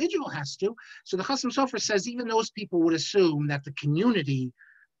an individual has to, so the Chasam Sofer says even those people would assume that the community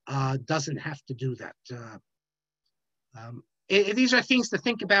doesn't have to do that. These are things to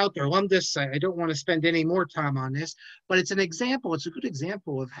think about. They're lumdus. I don't want to spend any more time on this, but it's an example. It's a good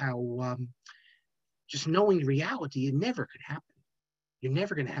example of how just knowing the reality, it never could happen. You're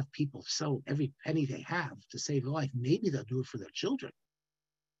never going to have people sell every penny they have to save a life. Maybe they'll do it for their children,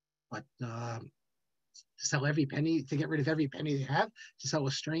 but to sell every penny, to get rid of every penny they have, to sell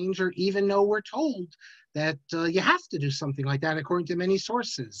a stranger, even though we're told that you have to do something like that according to many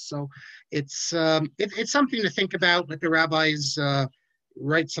sources. So it's something to think about. Let the rabbis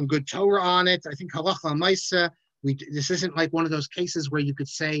write some good Torah on it. I think halacha maisa. This isn't like one of those cases where you could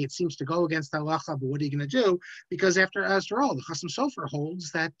say it seems to go against halacha, but what are you going to do? Because after all, the Chasam Sofer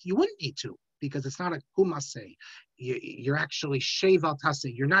holds that you wouldn't need to, because it's not a kumase. You're actually sheval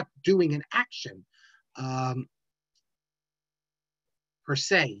tase. You're not doing an action per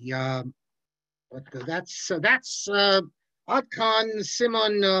se. But that's Adkan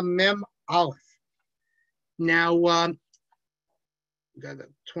Simon Mem Aleph. Now, we've got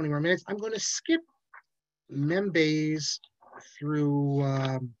 20 more minutes. I'm going to skip Mem Beis through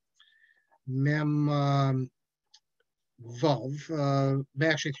Mem Vav,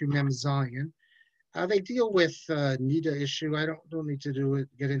 actually through Mem Zion. They deal with Nida issue. I don't need to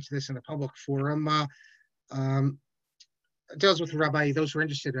get into this in a public forum. It deals with Rabbi, those who are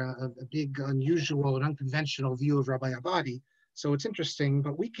interested, a big, unusual, and unconventional view of Rabbi Abadi. So it's interesting,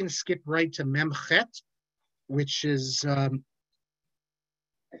 but we can skip right to Mem Chet, which is, I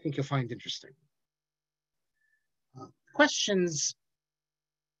think you'll find interesting. Questions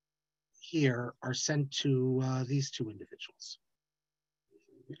here are sent to these two individuals.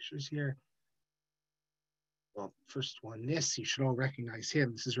 Pictures here. Well, first one, this, you should all recognize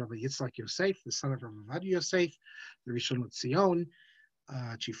him. This is Rabbi Yitzhak Yosef, the son of Rabbi Avad Yosef, the Rishon LeZion,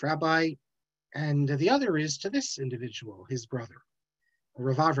 chief rabbi. And the other is to this individual, his brother,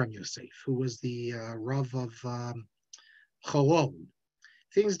 Rav Avram Yosef, who was the Rav of Cholon.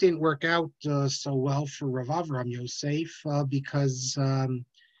 Things didn't work out so well for Rav Avram Yosef because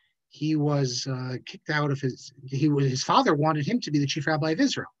he was kicked out of his father wanted him to be the chief rabbi of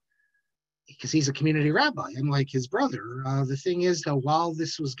Israel, because he's a community rabbi, unlike his brother. The thing is, though, while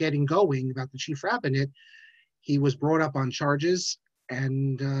this was getting going about the chief rabbinate, He was brought up on charges,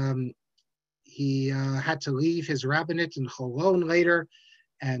 and he had to leave his rabbinate in Cholon later,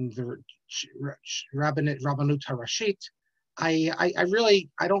 and the Rabbanut Harashit. I really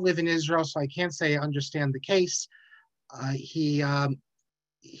don't live in Israel, so I can't say I understand the case.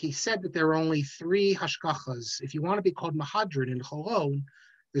 He said that there are only 3 hashkachas. If you want to be called Mahadran in Cholon,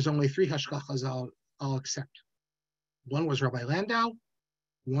 there's only 3 hashkachas I'll accept. One was Rabbi Landau,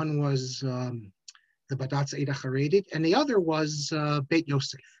 one was the Badatz Eida Haredit, and the other was Beit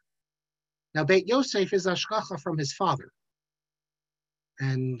Yosef. Now, Beit Yosef is hashkacha from his father.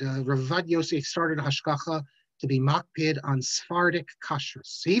 And Rav Avad Yosef started hashkacha to be makpid on Sephardic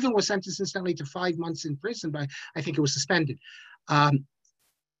kashrus. He even was sentenced incidentally to 5 months in prison, but I think it was suspended.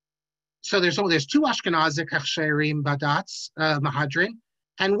 So there's 2 Ashkenazi Hechsherim Badatz Mahadrin,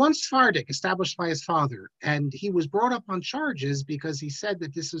 and 1 Sephardic established by his father. And he was brought up on charges because he said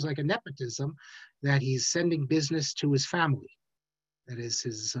that this was like a nepotism, that he's sending business to his family. That is,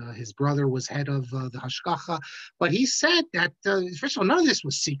 his brother was head of the hashkacha, but he said that first of all, none of this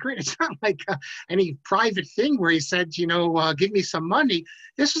was secret. It's not like any private thing where he said, give me some money.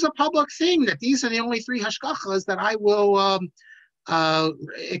 This was a public thing, that these are the only 3 hashkachas that I will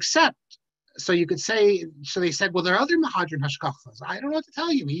accept. So you could say, so they said, well, there are other Mahadran hashkachas. I don't know what to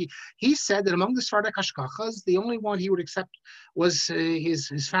tell you. He said that among the Sephardic hashkachas, the only one he would accept was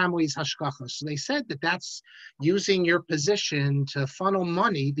his family's hashkacha. So they said that that's using your position to funnel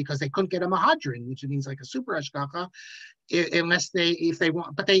money, because they couldn't get a Mahadran, which means like a super hashkacha, if they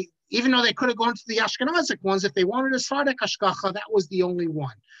want. But even though they could have gone to the Ashkenazic ones, if they wanted a Sephardic hashkacha, that was the only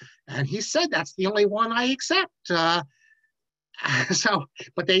one. And he said, that's the only one I accept.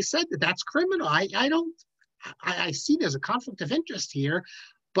 But they said that that's criminal. I see there's a conflict of interest here,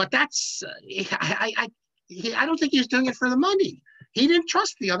 but that's, I don't think he was doing it for the money. He didn't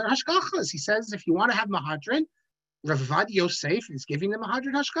trust the other hashkachas. He says, if you want to have Mahadran, Rav Avad Yosef is giving the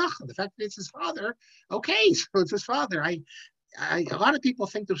Mahadran hashkacha. The fact that it's his father, okay, so it's his father. A lot of people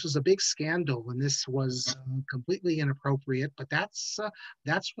think this was a big scandal and this was completely inappropriate, but that's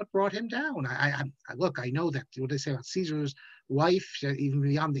what brought him down. Look, I know that what they say about Caesar's wife, even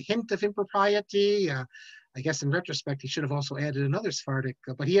beyond the hint of impropriety. I guess in retrospect, he should have also added another Sephardic,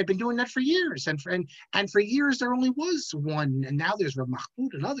 but he had been doing that for years, and for years there only was one, and now there's Rav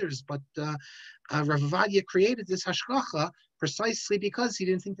Mahmoud and others. But Rav Avadia created this hashkacha precisely because he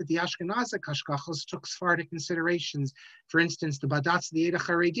didn't think that the Ashkenazic hashkachas took Sephardic considerations. For instance, the Badatz, the Eida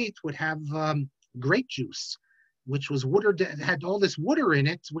Haredit, would have grape juice, which was had all this water in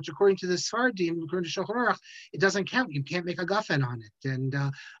it, which according to the Sephardi, according to Shulchan Aruch, it doesn't count. You can't make a gafen on it. And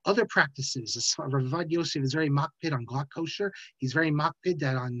other practices, Rav Avad Yosef is very makpid on glot kosher. He's very makpid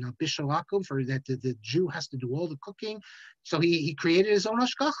that on bishul akum, for that the Jew has to do all the cooking. So he created his own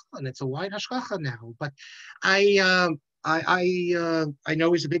hashkacha, and it's a wide hashkacha now. But I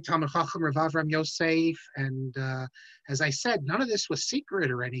know he's a big Talmid Chacham, Rav Avram Yosef, and as I said, none of this was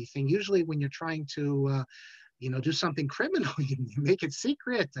secret or anything. Usually when you're trying to do something criminal, you make it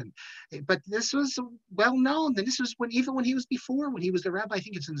secret. But this was well known. And this was when he was the rabbi, I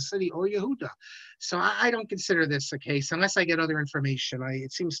think it's in the city or Yehuda. So I don't consider this a case unless I get other information.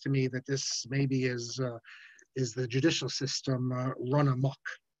 It seems to me that this maybe is the judicial system run amok.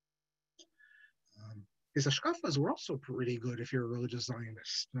 His hashkafas were also pretty good if you're a religious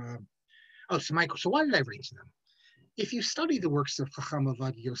Zionist. So Michael, so why did I raise them? If you study the works of Chacham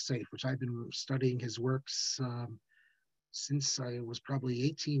Avad Yosef, which I've been studying his works since I was probably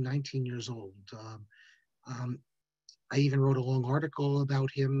 18, 19 years old. I even wrote a long article about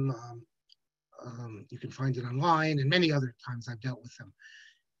him. You can find it online, and many other times I've dealt with him.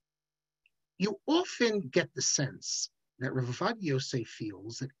 You often get the sense that Rav Avad Yosef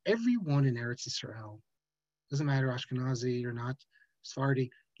feels that everyone in Eretz Yisrael, doesn't matter Ashkenazi or not,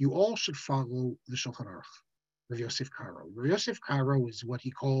 Sephardi, you all should follow the Shulchan Aruch. Rav Yosef Karo. Rav Yosef Karo is what he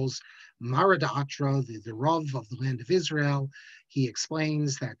calls Mara Da'atra, the Rav of the land of Israel. He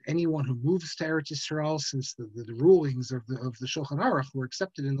explains that anyone who moves to Eretz Yisrael, since the rulings of the Shulchan Aruch were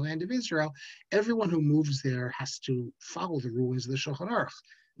accepted in the land of Israel, everyone who moves there has to follow the rulings of the Shulchan Aruch,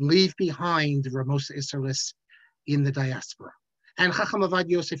 leave behind the Ramosa Israelis in the diaspora. And Chacham Avad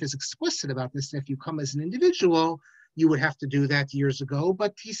Yosef is explicit about this. And if you come as an individual, you would have to do that years ago,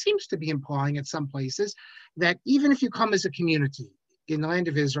 but he seems to be implying at some places that even if you come as a community in the land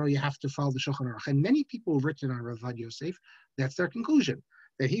of Israel, you have to follow the Shulchan Aruch. And many people who've written on Rav Avad Yosef, that's their conclusion,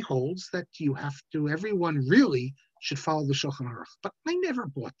 that he holds that everyone really should follow the Shulchan Aruch. But I never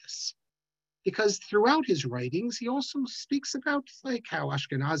bought this, because throughout his writings, he also speaks about like how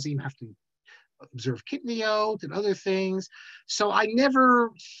Ashkenazim have to observe Kitniot and other things. So I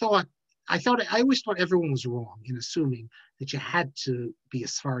never thought, I always thought everyone was wrong in assuming that you had to be a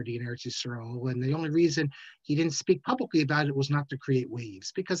Sephardi in Eretz Yisrael, and the only reason he didn't speak publicly about it was not to create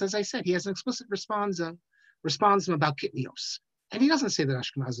waves, because as I said, he has an explicit response about kitnios, and he doesn't say that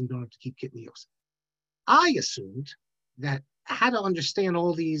Ashkenazim don't have to keep kitnios. I assumed that how to understand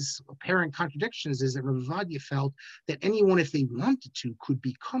all these apparent contradictions is that Rav Ovadia felt that anyone, if they wanted to, could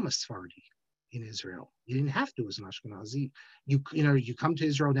become a Sephardi in Israel. You didn't have to as an Ashkenazi. You come to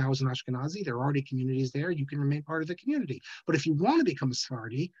Israel now as an Ashkenazi, there are already communities there, you can remain part of the community. But if you want to become a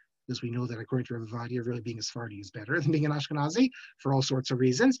Sephardi, because we know that according to Rav Ovadia, really being a Sephardi is better than being an Ashkenazi for all sorts of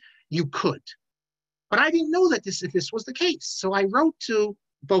reasons, you could. But I didn't know that this was the case. So I wrote to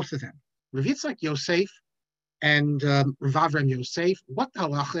both of them, Rav Yitzchak Yosef and Rav Avram Yosef, what the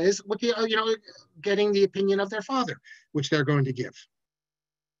halacha is, getting the opinion of their father, which they're going to give.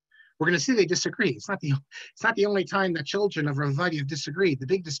 We're going to see they disagree. It's not the only time that children of Rav Ovadia have disagreed. The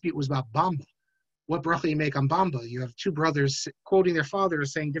big dispute was about Bamba. What bracha you make on Bamba? You have two brothers quoting their father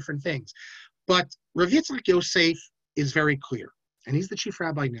as saying different things. But Rav Yitzchak Yosef is very clear, and he's the chief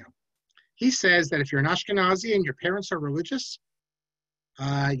rabbi now. He says that if you're an Ashkenazi and your parents are religious,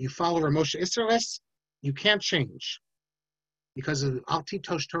 you follow Rav Moshe Isserles, you can't change because of Al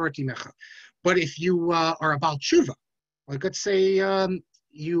Titosh Torah Timecha. But if you are a Baal Tshuva, like let's say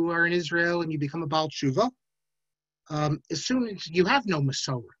you are in Israel and you become a Baal Tshuva, as soon as you have no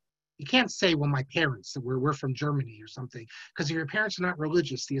Masorah, you can't say, well, my parents, we're from Germany or something, because if your parents are not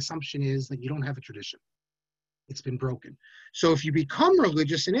religious, the assumption is that you don't have a tradition. It's been broken. So if you become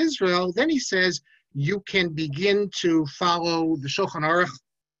religious in Israel, then he says you can begin to follow the Shulchan Aruch.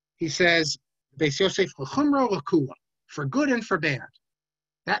 He says, Beis Yosef l'chumra l'kula, for good and for bad.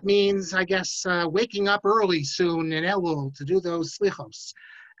 That means, I guess, waking up early soon in Elul to do those slichos,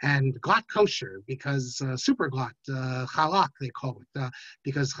 and glat kosher, because super glat, chalak they call it,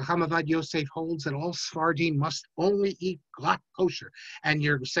 because Chacham Avad Yosef holds that all Sephardim must only eat glat kosher. And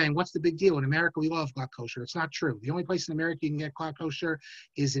you're saying, what's the big deal? In America, we love glat kosher. It's not true. The only place in America you can get glat kosher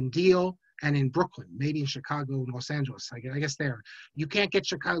is in Deal and in Brooklyn, maybe in Chicago and Los Angeles. I guess there. You can't get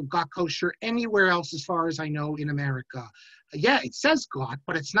Chicago glat kosher anywhere else, as far as I know, in America. Yeah, it says glat,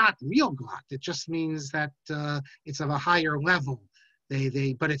 but it's not real glat. It just means that it's of a higher level.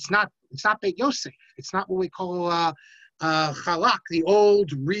 But it's not Beit Yosef. It's not what we call chalak, the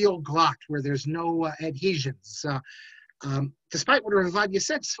old real glat, where there's no adhesions. Despite what Rav Ovadia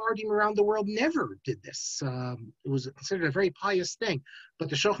said, Sephardim around the world never did this. It was considered a very pious thing. But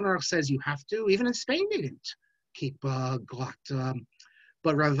the Shulchan Aruch says you have to. Even in Spain, they didn't keep glat.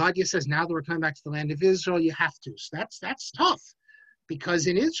 But Rav Ovadia says now that we're coming back to the land of Israel, you have to. So that's tough. Because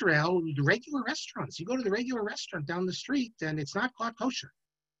in Israel, the regular restaurants, you go to the regular restaurant down the street and it's not glat kosher.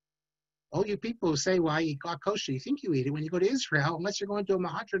 All you people who say, well, I eat glat kosher, you think you eat it when you go to Israel, unless you're going to a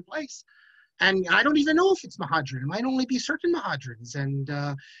Mahadran place. And I don't even know if it's Mahadran. It might only be certain Mahadrins. And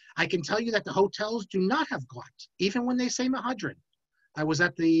I can tell you that the hotels do not have glat, even when they say Mahadran. I was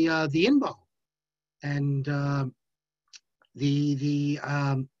at the Inbal, and the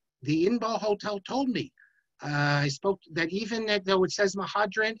Inbal hotel told me, I spoke that even though it says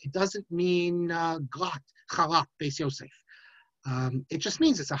Mahadran, it doesn't mean glat, chalak, Beis Yosef. It just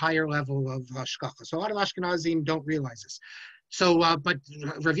means it's a higher level of hashkacha. So a lot of Ashkenazim don't realize this. So, but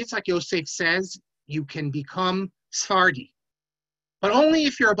Rav Yitzchak Yosef says you can become Sephardi, but only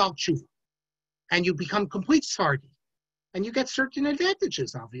if you're about tshuva, and you become complete Sephardi, and you get certain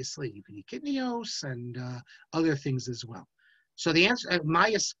advantages. Obviously, you can eat kitnios and other things as well. So the answer,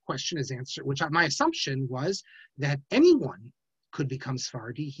 my question is answered, my assumption was that anyone could become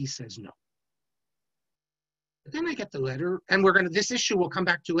Sephardi. He says no. But then I get the letter, and this issue we'll come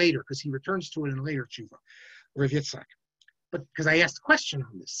back to later because he returns to it in a later tshuva, Rav Yitzchak. But because I asked a question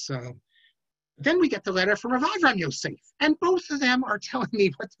on this. Then we get the letter from Rav Avram Yosef, and both of them are telling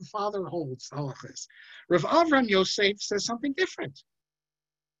me what the father holds, halachas. Rav Avram Yosef says something different.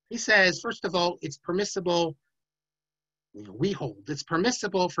 He says, first of all, it's permissible. We hold it's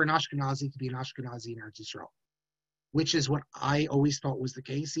permissible for an Ashkenazi to be an Ashkenazi in Eretz Yisrael, which is what I always thought was the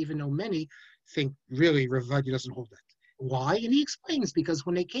case, even though many think really Rav Ovadia doesn't hold that. Why? And he explains, because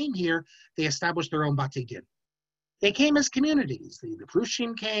when they came here, they established their own Batei Din. They came as communities. The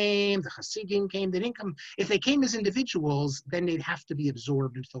Prushim came, the Hasidim came. They didn't come. If they came as individuals, then they'd have to be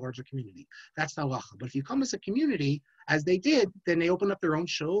absorbed into the larger community. That's the halacha. But if you come as a community, as they did, then they open up their own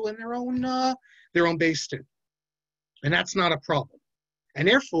shul and their own beis din. And that's not a problem. And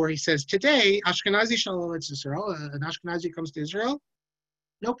therefore, he says, today, Ashkenazi Shalom Israel, an Ashkenazi comes to Israel,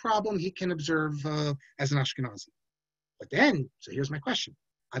 no problem, he can observe as an Ashkenazi. But then, so here's my question.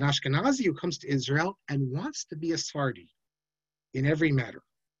 An Ashkenazi who comes to Israel and wants to be a Sephardi in every matter,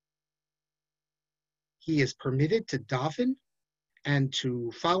 he is permitted to daven and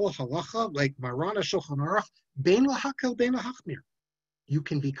to follow halacha like Marana Shulchan Aruch, bein lahakel, bein lahachmir. You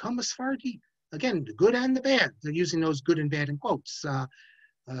can become a Sephardi. Again, the good and the bad. They're using those good and bad in quotes.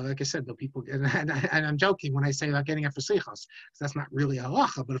 Like I said, the people, and I'm joking when I say about getting up for slichos, because that's not really a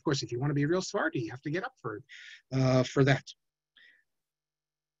halacha. But of course, if you want to be a real Sephardi, you have to get up for that.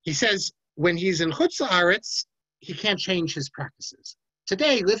 He says when he's in Chutz La'aretz, he can't change his practices.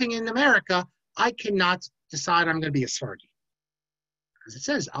 Today, living in America, I cannot decide I'm going to be a Sephardi. As it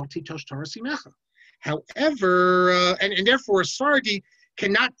says, Al titosh Torah simecha. However, and therefore a Sephardi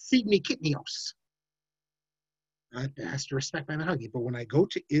cannot feed me kitnios. It has to respect my minhagi. But when I go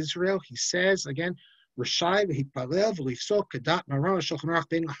to Israel, he says again, Rashai v'hitpalel v'lifsok kadat maran shulchan aruch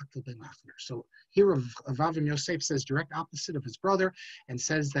ben lahakel ben lachmir. So here Avram Yosef says direct opposite of his brother, and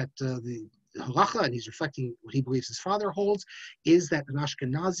says that the halacha, and he's reflecting what he believes his father holds, is that an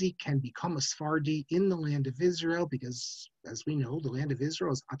Ashkenazi can become a Sephardi in the land of Israel, because, as we know, the land of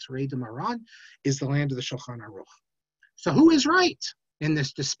Israel is Atzarei de Maran, is the land of the Shulchan Aruch. So who is right in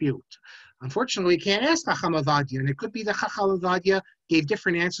this dispute? Unfortunately, we can't ask Chacham Avadia, and it could be that Chacham Avadia gave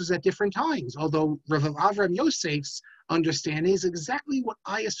different answers at different times, although Rav Avram Yosef's understanding is exactly what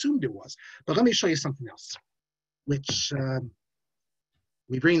I assumed it was. But let me show you something else, which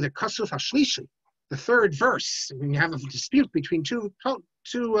we bring the Kasuf HaShlishi, the third verse. When you have a dispute between two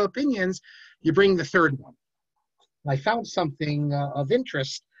opinions, you bring the third one. I found something of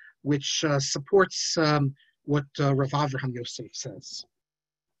interest which supports what Rav Avraham Yosef says.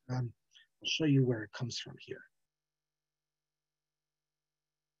 I'll show you where it comes from here.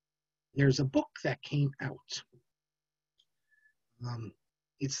 There's a book that came out.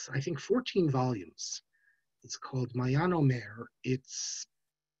 It's, I think, 14 volumes. It's called Mayan Omer. It's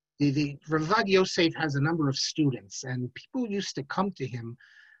the Rav Yosef has a number of students, and people used to come to him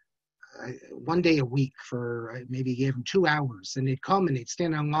one day a week for maybe he gave them 2 hours, and they'd come and they'd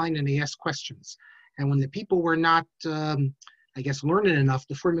stand online and they ask questions. And when the people were not, I guess, learned enough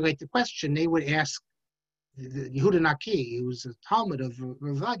to formulate the question, they would ask the Yehuda Naki, who was a Talmud of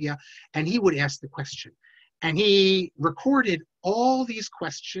Ravadia, and he would ask the question. And he recorded all these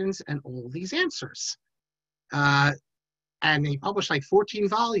questions and all these answers. And he published like 14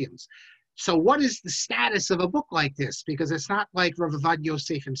 volumes. So what is the status of a book like this? Because it's not like Rav Avad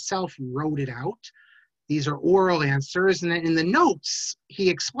Yosef himself wrote it out. These are oral answers. And then in the notes, he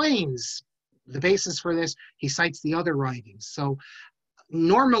explains the basis for this. He cites the other writings. So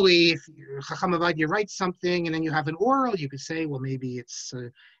normally, if Chacham Avadia writes something and then you have an oral, you could say, well, maybe it's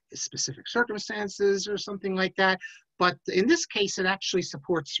specific circumstances or something like that. But in this case, it actually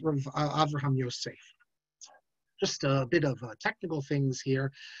supports Rav Avraham Yosef. Just a bit of technical things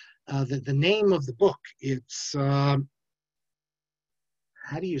here. The name of the book, it's, how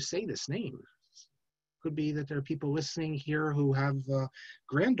do you say this name? Could be that there are people listening here who have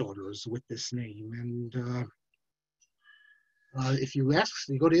granddaughters with this name. And if you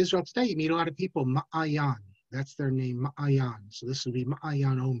go to Israel today, you meet a lot of people, Ma'ayan. That's their name, Ma'ayan. So this would be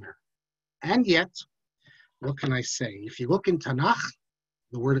Ma'ayan Omer. And yet, what can I say? If you look in Tanakh,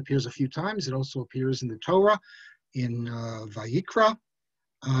 the word appears a few times. It also appears in the Torah, in Vayikra.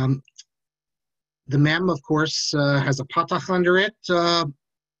 The mem, of course, has a patach under it.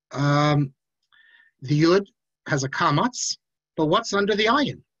 The yud has a kamatz, but what's under the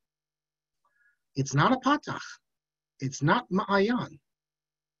ayin? It's not a patach. It's not ma'ayan.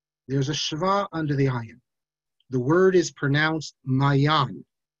 There's a shva under the ayin. The word is pronounced mayan.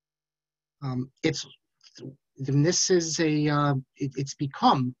 It's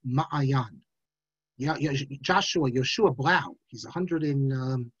become ma'ayan. Yoshua Blau, he's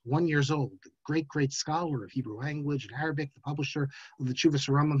 101 years old, great scholar of Hebrew language and Arabic, the publisher of the Tshuvas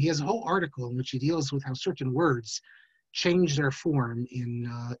Rambam. He has a whole article in which he deals with how certain words change their form in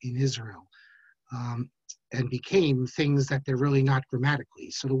Israel and became things that they're really not grammatically.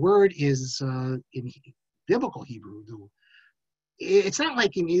 So the word is, in biblical Hebrew, it's not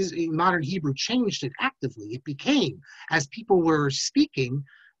like in modern Hebrew changed it actively. It became, as people were speaking,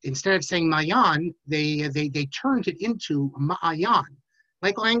 instead of saying Mayan, they turned it into Ma'ayan,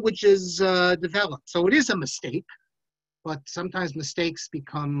 like languages develop. So it is a mistake, but sometimes mistakes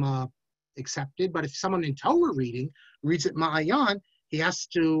become accepted. But if someone in Torah reading reads it Ma'ayan, he has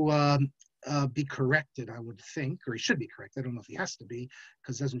to be corrected, I would think, or he should be corrected. I don't know if he has to be,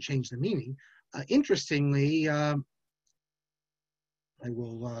 because it doesn't change the meaning. Interestingly, I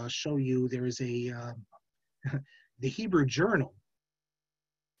will show you, there is a, the Hebrew Journal,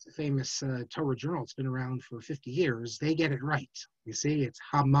 it's a famous Torah journal. It's been around for 50 years. They get it right. You see, it's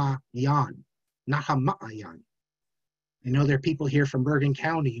Hamayan, not Hamayan. I know there are people here from Bergen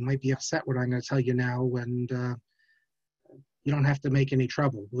County. You might be upset what I'm going to tell you now, and you don't have to make any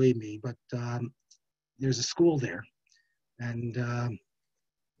trouble, believe me. But there's a school there, and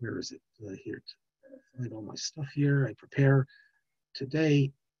where is it? Here, I have all my stuff here. I prepare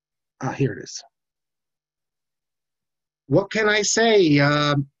today. Here it is. What can I say?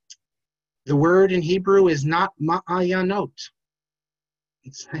 The word in Hebrew is not ma'ayanot.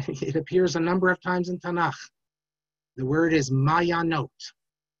 It appears a number of times in Tanakh. The word is mayanot.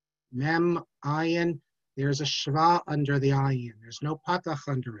 Mem, ayin. There's a shva under the ayin. There's no patach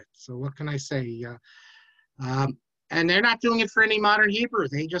under it. So what can I say? And they're not doing it for any modern Hebrew.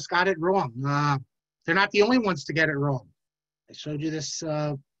 They just got it wrong. They're not the only ones to get it wrong. I showed you this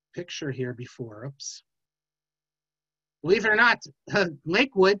picture here before. Oops. Believe it or not,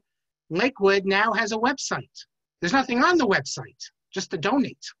 Lakewood now has a website. There's nothing on the website, just to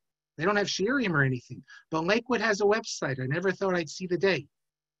donate. They don't have shiurim or anything. But Lakewood has a website. I never thought I'd see the day.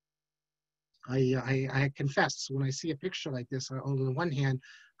 I confess, when I see a picture like this, on the one hand,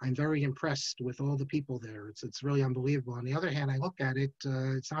 I'm very impressed with all the people there. It's really unbelievable. On the other hand, I look at it,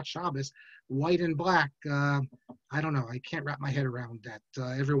 it's not Shabbos, white and black. I don't know. I can't wrap my head around that.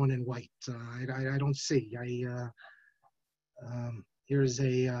 Everyone in white. I don't see. Here's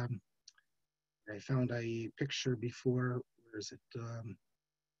I found a picture before. Where is it?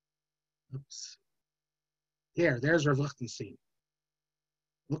 Oops. There's Rav Lichtenstein.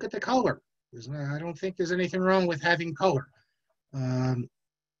 Look at the color. I don't think there's anything wrong with having color.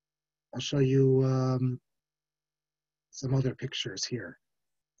 I'll show you some other pictures here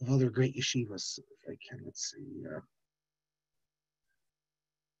of other great yeshivas, if I can. Let's see.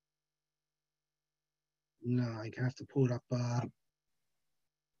 No, I have to pull it up.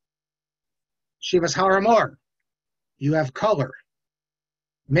 Shivas Haramor, you have color.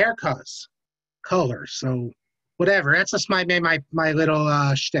 Merkaz, color. So whatever. That's just my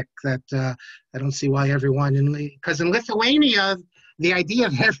little shtick that I don't see why everyone, because in Lithuania, the idea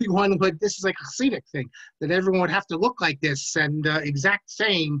of everyone this is like a Hasidic thing, that everyone would have to look like this and exact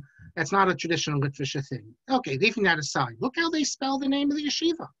same. That's not a traditional Litvisha thing. Okay, leaving that aside, look how they spell the name of the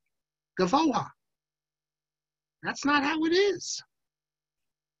yeshiva. Gavoha. That's not how it is.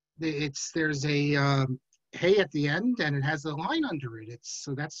 There's a hey at the end, and it has a line under it.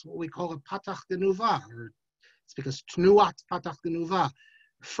 So that's what we call a patach genuva, or it's because tnuat patach genuva,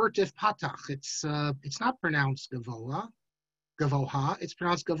 furtive patach. It's not pronounced gavoha, it's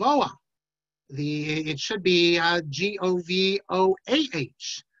pronounced gavoa. It should be Govoah.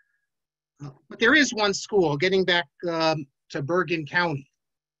 But there is one school, getting back to Bergen County.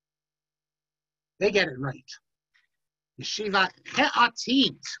 They get it right. Yeshiva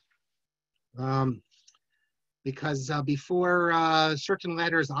He'atid. Because before certain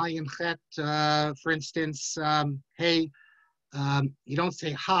letters, ayin chet, for instance, hey, you don't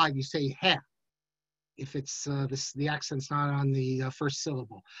say ha, you say he. If it's the accent's not on the first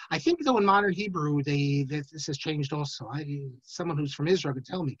syllable. I think though in modern Hebrew, this has changed also. Someone who's from Israel could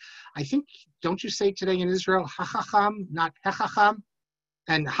tell me. I think, don't you say today in Israel, ha-chacham, not he-chacham?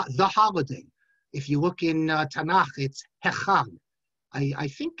 And the holiday. If you look in Tanakh, it's hechag. I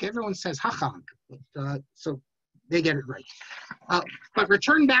think everyone says hachag, but so they get it right. But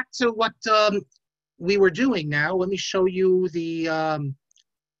return back to what we were doing now. Let me show you the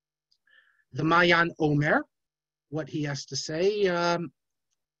Mayan Omer, what he has to say, and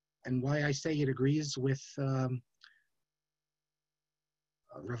why I say it agrees with Rav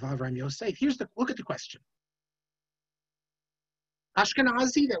Avram Yosef. Look at the question.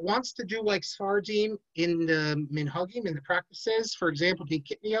 Ashkenazi that wants to do like Sephardim in the minhagim, in the practices, for example,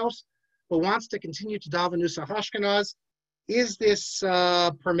 Kitnios, but wants to continue to daven Nusach Ashkenaz, is this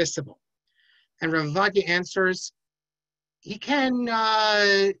permissible? And Rav Vadia answers, he can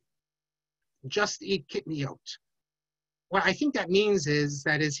just eat kitniot. What I think that means is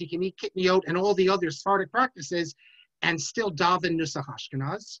he can eat kitniot and all the other Sephardic practices and still daven Nusach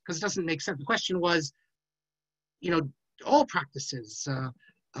Ashkenaz, because it doesn't make sense. The question was, all practices,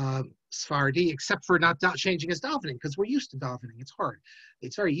 Sephardi, except for not changing his davening, because we're used to davening. It's hard.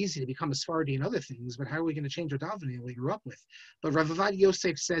 It's very easy to become a Sephardi in other things, but how are we going to change our davening that we grew up with? But Rav Avad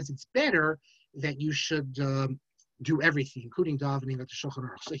Yosef says it's better that you should do everything, including davening at the Shulchan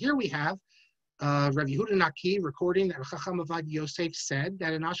Aruch. So here we have Rav Yehuda Naki recording that Chacham Avad Yosef said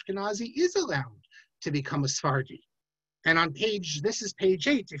that an Ashkenazi is allowed to become a Sephardi. And on this is page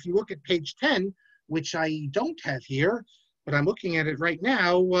 8. If you look at page 10, which I don't have here, but I'm looking at it right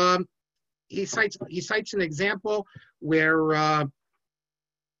now, he cites an example where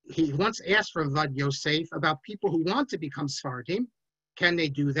he once asked Rav Avad Yosef about people who want to become Sephardim. Can they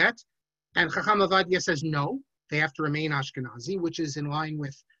do that? And Chacham Avadia says no, They have to remain Ashkenazi, which is in line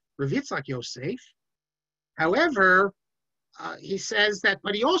with Rav Yitzchak Yosef. However, he says that,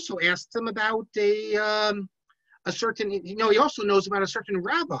 but he also asked him about a certain, he also knows about a certain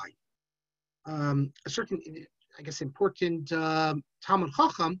rabbi, a certain, I guess, important Talmud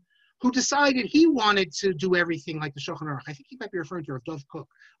Chacham, who decided he wanted to do everything like the Shulchan Aruch. I think he might be referring to Rav Dov Cook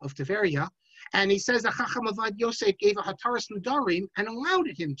of Tiveria. And he says that Chacham Avad Yosef gave a Hataras Nudarim and allowed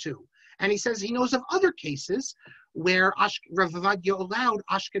him to. And he says he knows of other cases where Rav Avad allowed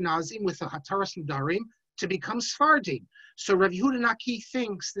Ashkenazim with a Hataras Nudarim to become Sephardim. So Rav Yehuda Naki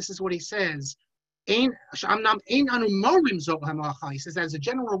thinks, this is what he says, he says, as a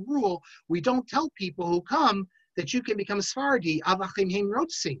general rule, we don't tell people who come that you can become Sephardi,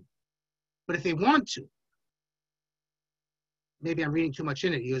 but if they want to. Maybe I'm reading too much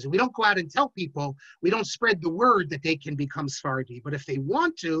in it. He goes, we don't go out and tell people, we don't spread the word that they can become Sephardi, but if they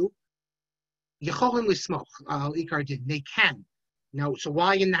want to, they can. Now, so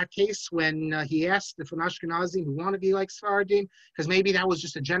why in that case, when he asked if an Ashkenazi who want to be like Sephardim, because maybe that was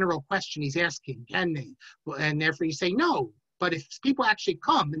just a general question he's asking, can they? And therefore you say no. But if people actually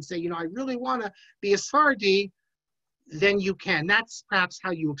come and say, I really want to be a Sephardi, then you can. That's perhaps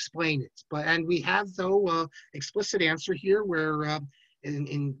how you explain it. And we have, though, explicit answer here where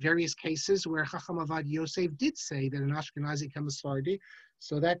in various cases where Chacham Avad Yosef did say that an Ashkenazi can be Sephardi.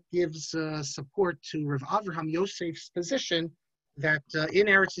 So that gives support to Rav Avraham Yosef's position that in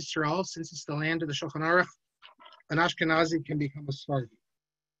Eretz Yisrael, since it's the land of the Shulchan Aruch, an Ashkenazi can become a Sephardi.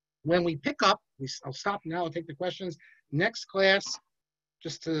 When we pick up, I'll stop now, I'll take the questions. Next class,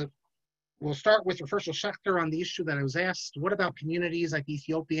 we'll start with Rav Hershel Schechter on the issue that I was asked. What about communities like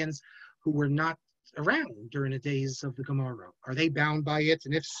Ethiopians who were not around during the days of the Gemara? Are they bound by it?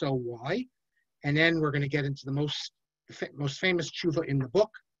 And if so, why? And then we're going to get into the most famous tshuva in the book.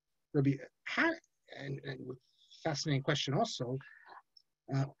 And fascinating question also.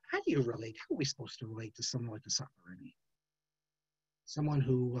 How do you relate? How are we supposed to relate to someone like the Sephardi? Someone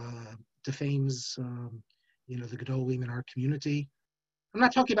who defames, the Gedolim in our community. I'm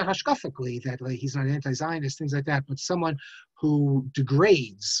not talking about hashkafically that he's not an anti-Zionist, things like that, but someone who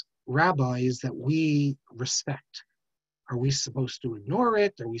degrades rabbis that we respect. Are we supposed to ignore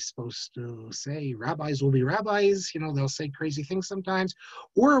it? Are we supposed to say rabbis will be rabbis? They'll say crazy things sometimes.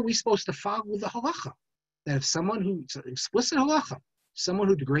 Or are we supposed to follow the halacha? That if someone who, explicit halacha, someone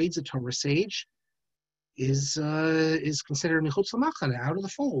who degrades a Torah sage is considered mechutz l'machane, out of the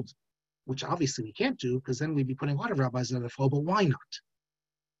fold, which obviously we can't do because then we'd be putting a lot of rabbis out of the fold, but why not?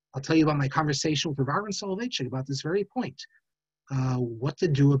 I'll tell you about my conversation with Rav Aaron Soloveitchik about this very point. What to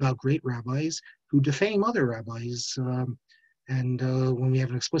do about great rabbis who defame other rabbis, and when we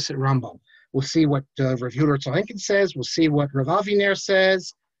have an explicit Rambam. We'll see what Rav Yehuda Tzolhenkin says, we'll see what Rav Aviner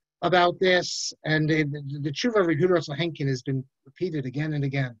says about this, and the tshuva of Rav Yehuda Tzolhenkin has been repeated again and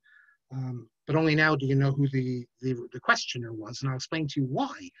again, but only now do you know who the questioner was, and I'll explain to you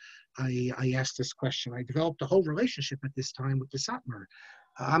why I asked this question. I developed a whole relationship at this time with the Satmar.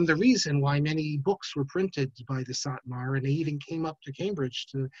 I'm the reason why many books were printed by the Satmar, and they even came up to Cambridge,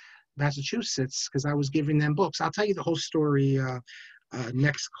 to Massachusetts, because I was giving them books. I'll tell you the whole story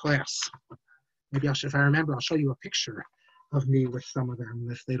next class. Maybe if I remember, I'll show you a picture of me with some of them,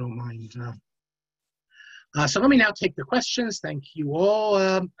 if they don't mind. So let me now take the questions. Thank you all.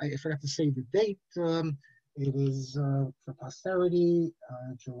 I forgot to say the date. It is for posterity,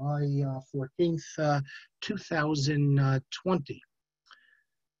 July 14th, 2020.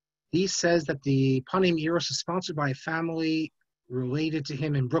 He says that the Panim Eros is sponsored by a family related to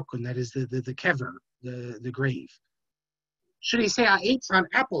him in Brooklyn, that is the kever, the grave. Should he say, I ate on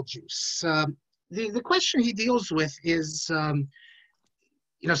apple juice? The question he deals with is,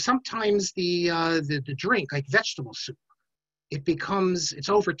 sometimes the drink, like vegetable soup, it's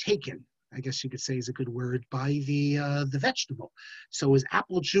overtaken, I guess you could say is a good word, by the vegetable. So is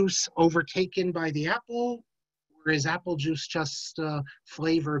apple juice overtaken by the apple? Or is apple juice just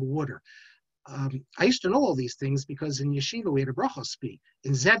flavored water? I used to know all these things because in yeshiva we had a bracha spi.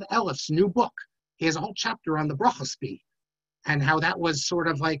 In Zev Elif's new book, he has a whole chapter on the bracha spi and how that was sort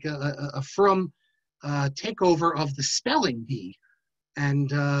of like a from takeover of the spelling bee,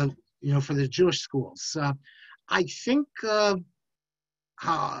 and for the Jewish schools. I think.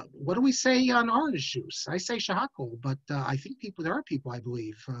 What do we say on orange juice? I say shahakol, but I think there are people, I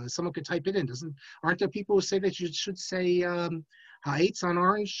believe. Someone could type it in. Aren't there people who say that you should say ha'etz on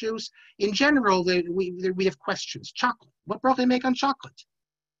orange juice? In general, we have questions. Chocolate. What bracha do they make on chocolate?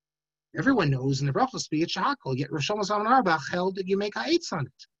 Everyone knows in the bracha speech it's shahakol. Yet Rosh Hashanah Arbach held that you make ha'etz on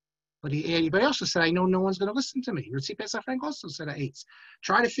it. But he also said, I know no one's going to listen to me. Ritzi Pesach Frank also said ha'etz.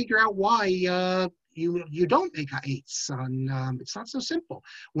 Try to figure out why you don't make ha'etz. It's not so simple.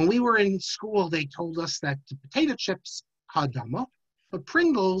 When we were in school, they told us that the potato chips hadama, but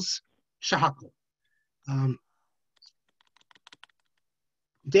Pringles shahakol.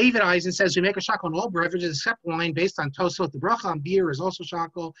 David Eisen says we make a shackle on all beverages except wine based on tosot. The bracha on beer is also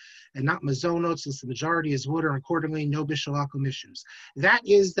shackle and not mazonot, since the majority is water, and accordingly no bishalakum issues. That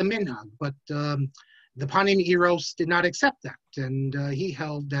is the minhag, but the Panim Eros did not accept that, and he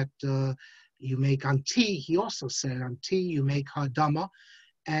held that you make on tea. He also said on tea you make hadama,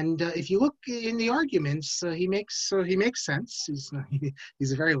 and if you look in the arguments, he makes sense.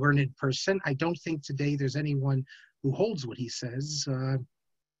 He's a very learned person. I don't think today there's anyone who holds what he says.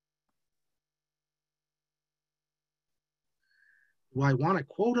 Do I want a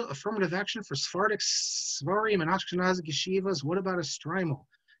quota affirmative action for Sephardic Svarim and Ashkenazi yeshivas? What about a strimel?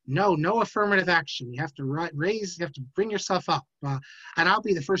 No affirmative action. You have to you have to bring yourself up. And I'll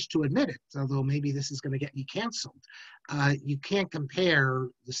be the first to admit it, although maybe this is going to get me canceled. You can't compare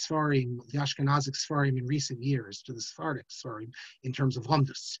the Svarim, the Ashkenazic Svarim in recent years to the Sephardic Svarim in terms of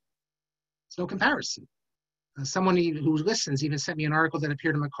lumdus. There's no comparison. Someone who listens even sent me an article that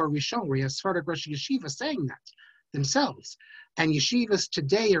appeared in Makor Rishon where you have Sephardic Rosh Yeshiva saying that themselves. And yeshivas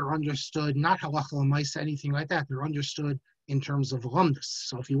today are understood, not halacha l'maisa, anything like that. They're understood in terms of lumdus.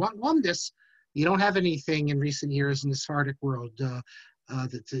 So if you want lumdus, you don't have anything in recent years in the Sephardic world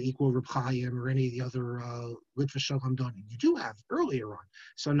that's equal Reb Chaim or any of the other Litva Hamdonim. You do have earlier on.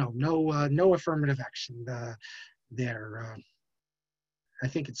 So no affirmative action there. I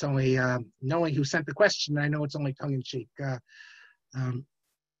think it's only knowing who sent the question. I know it's only tongue in cheek.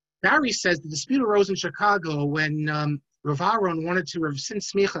 Barry says the dispute arose in Chicago when Rav Aaron wanted to rescind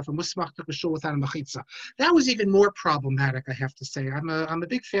smicha if a musmach took a shul without a machitza. That was even more problematic, I have to say. I'm a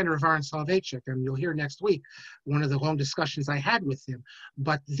big fan of Rav Aaron Soloveitchik, and you'll hear next week one of the long discussions I had with him.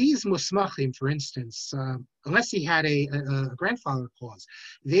 But these musmachim, for instance, unless he had a grandfather clause,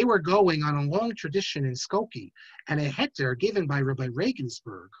 they were going on a long tradition in Skokie, and a heter given by Rabbi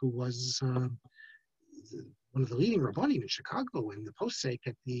Regensburg, who was one of the leading rabbanim in Chicago, and the posek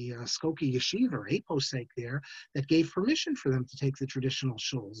at the Skokie Yeshiva, or a posek there, that gave permission for them to take the traditional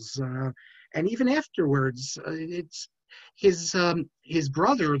shuls. And even afterwards, it's his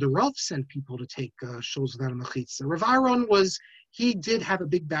brother, the Rav, sent people to take shuls without a machitza. Rav Aaron he did have a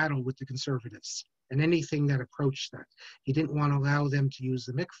big battle with the conservatives and anything that approached that. He didn't want to allow them to use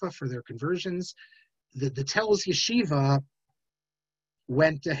the mikvah for their conversions. The Telz Yeshiva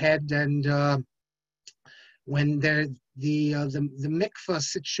went ahead and when the mikvah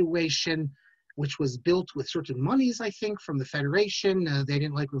situation, which was built with certain monies, I think, from the Federation, they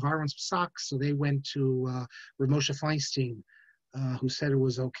didn't like Rav Aaron's psak, so they went to Rav Moshe Feinstein, who said it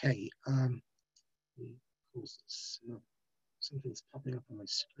was okay. Close this. No, something's popping up on my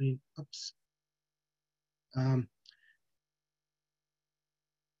screen. Oops.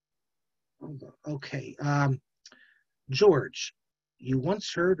 Okay. George. You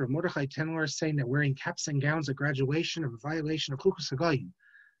once heard Rav Mordechai Tenler saying that wearing caps and gowns at graduation is a violation of Hukkot ha-Goyim.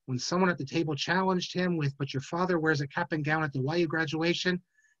 When someone at the table challenged him with, "But your father wears a cap and gown at the YU graduation,"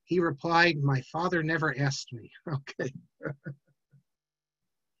 he replied, "My father never asked me." Okay.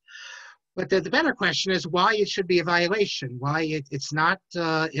 But the better question is why it should be a violation. Why it's not,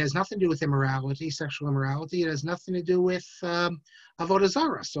 it has nothing to do with immorality, sexual immorality. It has nothing to do with avodah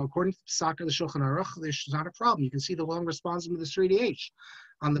zarah. So according to the Pesach of the Shulchan Aruch, there's not a problem. You can see the long response from the 3DH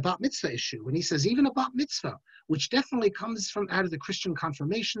on the bat mitzvah issue. And he says even a bat mitzvah, which definitely comes from out of the Christian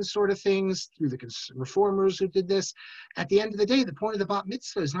confirmation sort of things, through the reformers who did this, at the end of the day, the point of the bat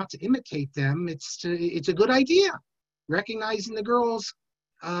mitzvah is not to imitate them. It's a good idea, recognizing the girls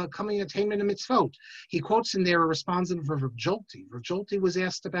coming attainment of mitzvot. He quotes in there a respondent of Rav Jolti. Rav Jolti was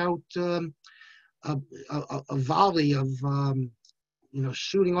asked about a volley of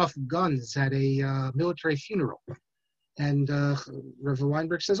shooting off guns at a military funeral, and Rav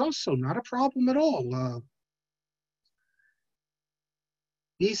Weinberg says also not a problem at all.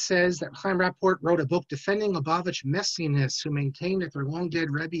 He says that Chaim Rapport wrote a book defending Lubavitch messianists who maintain that their long dead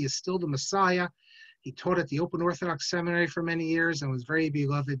Rebbe is still the Messiah. He taught at the Open Orthodox Seminary for many years and was very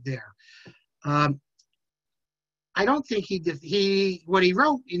beloved there. I don't think what he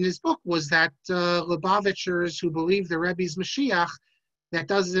wrote in his book was that Lubavitchers who believe the Rebbe's Mashiach, that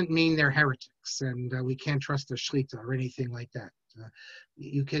doesn't mean they're heretics and we can't trust their shlita or anything like that.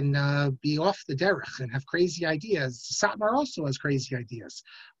 You can be off the derech and have crazy ideas. Satmar also has crazy ideas,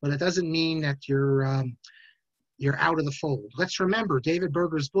 but it doesn't mean that you're out of the fold. Let's remember, David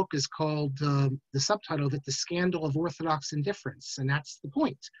Berger's book is called, the subtitle of it, The Scandal of Orthodox Indifference, and that's the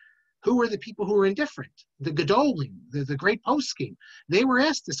point. Who were the people who were indifferent? The Gedolim, the great poskim. They were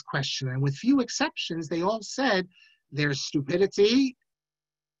asked this question, and with few exceptions, they all said there's stupidity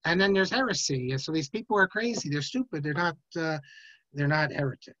and then there's heresy. And so these people are crazy. They're stupid. They're not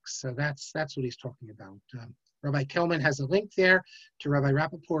heretics. So that's what he's talking about. Rabbi Kelman has a link there to Rabbi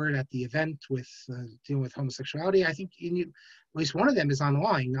Rappaport at the event with dealing with homosexuality. I think at least one of them is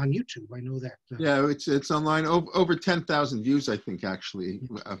online on YouTube. I know that. Yeah, it's online. Over 10,000 views, I think, actually.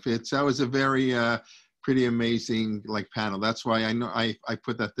 That was a very pretty amazing panel. That's why I know I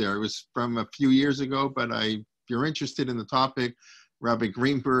put that there. It was from a few years ago, but if you're interested in the topic, Rabbi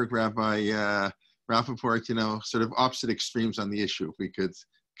Greenberg, Rabbi Rappaport, sort of opposite extremes on the issue, if we could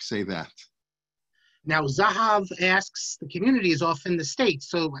say that. Now, Zahav asks, the community is often the state,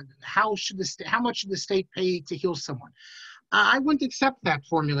 so how much should the state pay to heal someone? I wouldn't accept that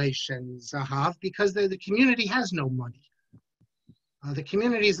formulation, Zahav, because the community has no money. The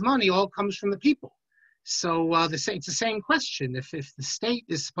community's money all comes from the people. So it's the same question. If the state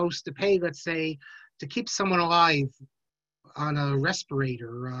is supposed to pay, let's say, to keep someone alive on a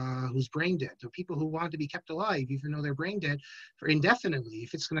respirator who's brain dead, or people who want to be kept alive even though they're brain dead for indefinitely,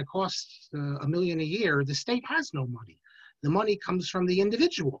 if it's going to cost $1 million a year, the state has no money. The money comes from the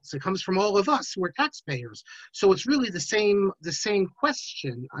individuals. It comes from all of us who are taxpayers. So it's really the same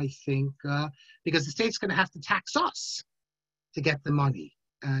question, I think, because the state's going to have to tax us to get the money.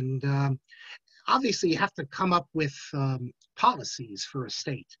 And obviously, you have to come up with policies for a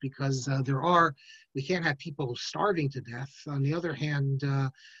state, because we can't have people starving to death. On the other hand,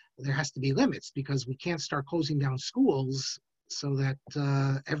 there has to be limits, because we can't start closing down schools so that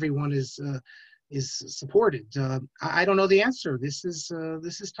everyone is supported. I don't know the answer. This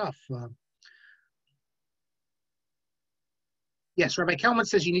is tough. Yes, Rabbi Kelman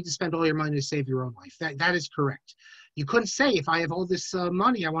says you need to spend all your money to save your own life. That is correct. You couldn't say, if I have all this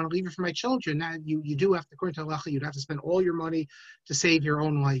money, I want to leave it for my children. You do have to, according to halacha, you'd have to spend all your money to save your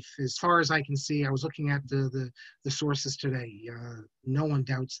own life. As far as I can see, I was looking at the sources today. No one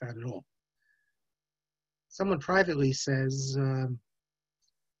doubts that at all. Someone privately says, okay,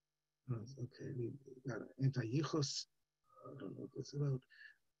 we got anti-yichus. I don't know what this is about.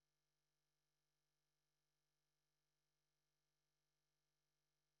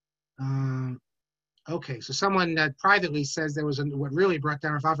 Okay, so someone privately says what really brought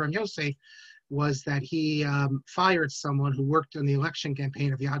down Rav Avram Yosef was that he fired someone who worked on the election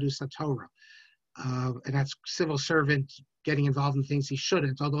campaign of Yadus HaTorah. And that's civil servant getting involved in things he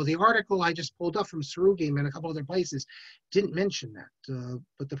shouldn't. Although the article I just pulled up from Surugim and a couple other places didn't mention that.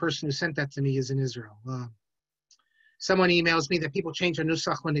 But the person who sent that to me is in Israel. Someone emails me that people change their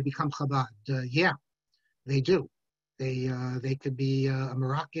nusach when they become Chabad. Yeah, they do. They could be a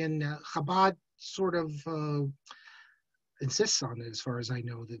Moroccan. Chabad sort of insists on it, as far as I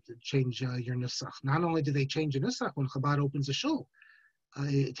know, that change your nusach. Not only do they change a nusach when Chabad opens a shul,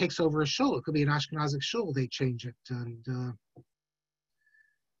 it takes over a shul. It could be an Ashkenazi shul. They change it, and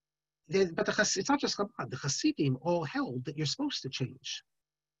but it's not just Chabad. The Hasidim all held that you're supposed to change.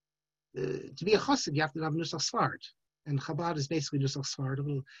 To be a Chassid, you have to have nusach Sfard, and Chabad is basically nusach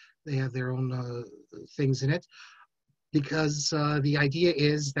Sfard. They have their own things in it, because the idea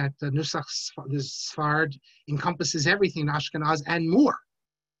is that the nusach Sfard encompasses everything in Ashkenaz and more.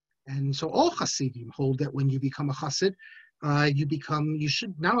 And so all Hasidim hold that when you become a Chassid, you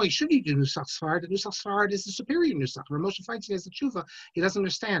should, not only should you do Nusach Sfard, the Nusach Sfard is the superior Nusach. Rav Moshe Feinstein has the tshuva. He doesn't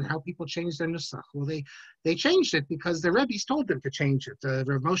understand how people change their Nusach. Well, they changed it because the Rebbe's told them to change it.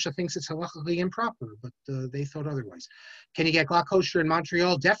 Rav Moshe thinks it's halachically improper, but they thought otherwise. Can you get Glock kosher in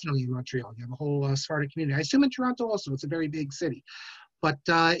Montreal? Definitely in Montreal. You have a whole Sephardic community. I assume in Toronto also. It's a very big city. But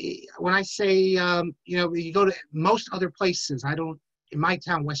when I say, you go to most other places, in my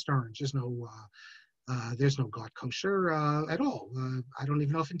town, West Orange, there's no Glock kosher at all. I don't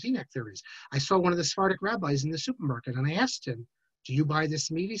even know if in Teaneck there is. I saw one of the Sephardic rabbis in the supermarket, and I asked him, do you buy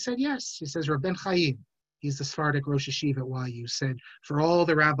this meat? He said, yes. He says, Rabben Chaim, he's the Sephardic Rosh Hashiva at YU, said, for all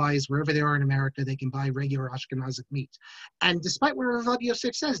the rabbis, wherever they are in America, they can buy regular Ashkenazic meat. And despite what Rav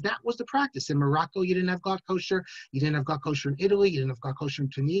Yosef says, that was the practice. In Morocco, you didn't have Glock kosher. You didn't have Glock kosher in Italy. You didn't have Glock kosher in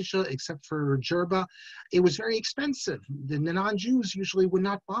Tunisia, except for Jerba. It was very expensive. The non-Jews usually would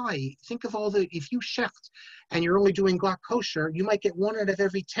not buy. Think of if you shecht and you're only doing Glock kosher, you might get 1 out of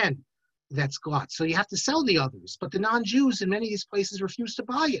every 10 that's Glatt. So you have to sell the others. But the non-Jews in many of these places refused to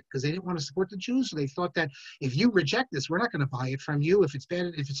buy it because they didn't want to support the Jews. So they thought that if you reject this, we're not going to buy it from you. If it's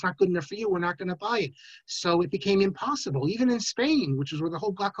bad, if it's not good enough for you, we're not going to buy it. So it became impossible. Even in Spain, which is where the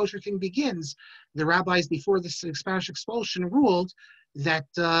whole Glatt kosher thing begins, the rabbis before the Spanish expulsion ruled that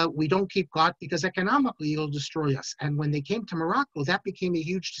we don't keep Glatt because economically it'll destroy us. And when they came to Morocco, that became a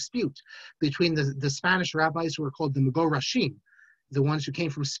huge dispute between the Spanish rabbis who were called the Mugorashim, the ones who came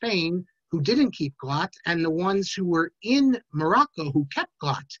from Spain who didn't keep Glatt, and the ones who were in Morocco who kept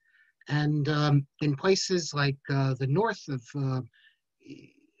Glatt. And in places like the north of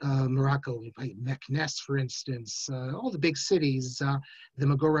Morocco, like Meknes, for instance, all the big cities, the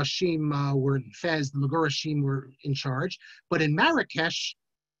Magorashim were in Fez, the Magorashim were in charge. But in Marrakesh,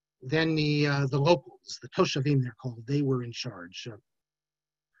 then the locals, the Toshavim they're called, they were in charge.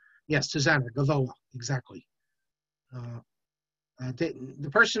 Yes, Susanna, Gavola, exactly. The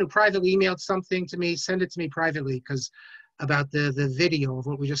person who privately emailed something to me, send it to me privately, because about the video of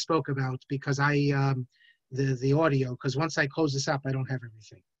what we just spoke about, because the audio, because once I close this up, I don't have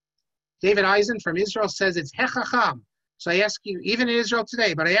everything. David Eisen from Israel says it's hechacham. So I ask you, even in Israel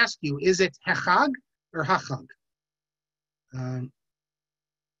today, but I ask you, is it hechag or hachag?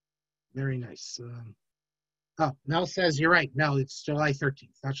 Very nice. Mel says, you're right. Mel, it's July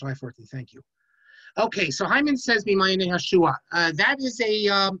 13th, not July 14th. Thank you. Okay, so Hyman says, Mimayane Hashua. That is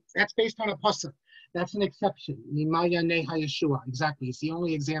that's based on a pasuk. That's an exception. Mimayane Hayeshua. Exactly. It's the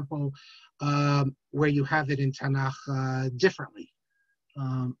only example where you have it in Tanakh differently.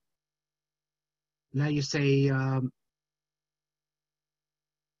 Now you say,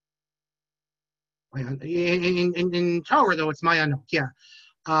 in Torah, though, it's Mayanot, yeah.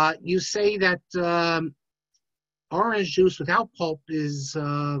 You say that orange juice without pulp is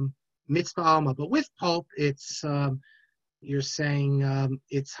mitzvah alma, but with pulp, it's, you're saying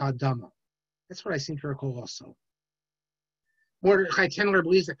it's hadama. That's what I seem to recall also. Mordechai Tendler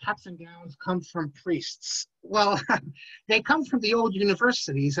believes that caps and gowns come from priests. Well, they come from the old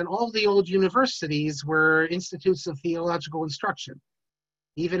universities, and all the old universities were institutes of theological instruction.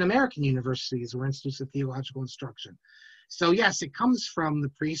 Even American universities were institutes of theological instruction. So yes, it comes from the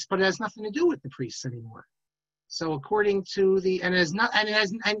priests, but it has nothing to do with the priests anymore. So according to it has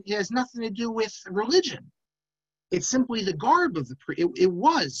nothing to do with religion. It's simply the garb of the priest. It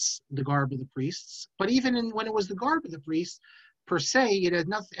was the garb of the priests, but even when it was the garb of the priests, per se, it had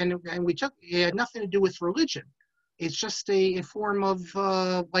nothing, it had nothing to do with religion. It's just a form of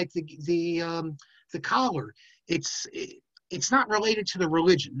like the collar. It's not related to the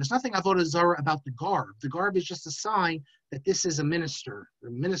religion. There's nothing avodah zarah about the garb. The garb is just a sign that this is a minister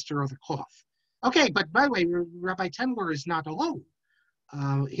of the cloth. Okay, but by the way, Rabbi Tendler is not alone.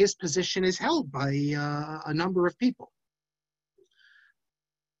 His position is held by a number of people.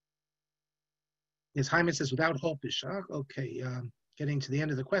 As Hyman says, without hope is shach. Okay, getting to the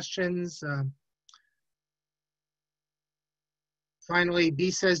end of the questions. Finally, B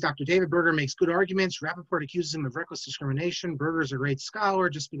says, Dr. David Berger makes good arguments. Rappaport accuses him of reckless discrimination. Berger is a great scholar.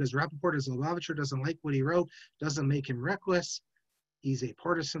 Just because Rappaport is a Lubavitcher doesn't like what he wrote, doesn't make him reckless. He's a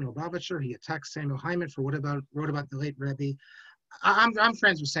partisan Lubavitcher. He attacks Samuel Hyman for wrote about the late Rebbe. I'm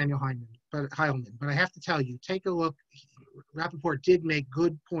friends with Samuel Heilman, but I have to tell you, take a look. Rappaport did make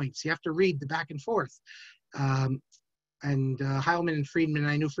good points. You have to read the back and forth. And Heilman and Friedman,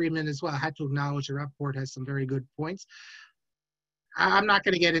 I knew Friedman as well. I had to acknowledge that Rappaport has some very good points. I'm not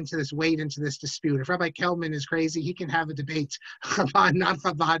going to get into this dispute. If Rabbi Kelman is crazy, he can have a debate on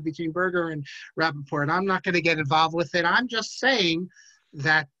non-Chabad between Berger and Rappaport. I'm not going to get involved with it. I'm just saying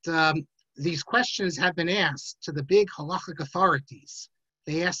that these questions have been asked to the big halachic authorities.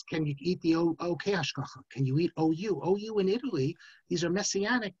 They ask, can you eat the OK hashgacha? Can you eat OU? OU in Italy, these are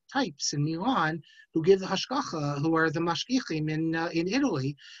messianic types in Milan who give the hashgacha, who are the mashgichim in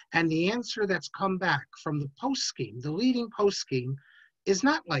Italy. And the answer that's come back from the post-scheme, the leading post-scheme, is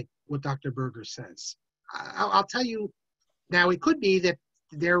not like what Dr. Berger says. I'll tell you, now it could be that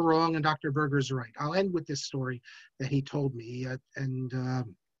they're wrong and Dr. Berger's right. I'll end with this story that he told me,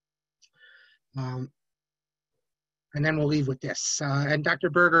 and then we'll leave with this. And Dr.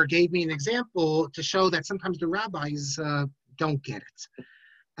 Berger gave me an example to show that sometimes the rabbis don't get it.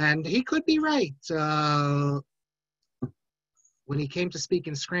 And he could be right. When he came to speak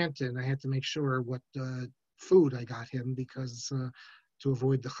in Scranton, I had to make sure what food I got him because to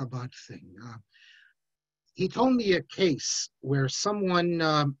avoid the Chabad thing. He told me a case where someone,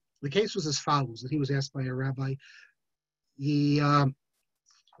 the case was as follows, that he was asked by a rabbi. It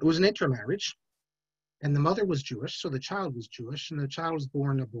was an intermarriage. And the mother was Jewish, so the child was Jewish, and the child was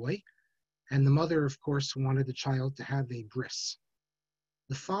born a boy. And the mother, of course, wanted the child to have a bris.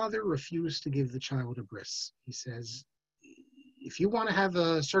 The father refused to give the child a bris. He says, if you want to have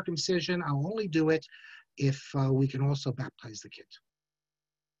a circumcision, I'll only do it if we can also baptize the kid.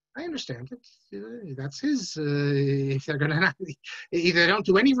 I understand it. That's his, if they're going to either don't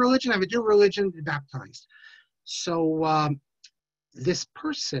do any religion, have a do religion, baptized. So this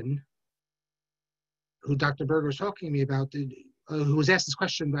person who Dr. Berger was talking to me about, who was asked this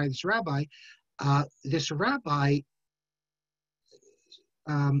question by this rabbi, so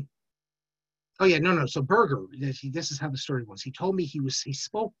Berger, this is how the story was. He told me he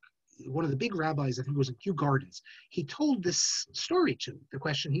spoke, one of the big rabbis, I think it was in Kew Gardens, he told this story to, the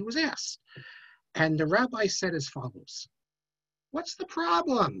question he was asked. And the rabbi said as follows: what's the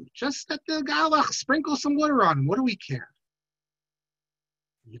problem? Just let the galach sprinkle some water on him. What do we care?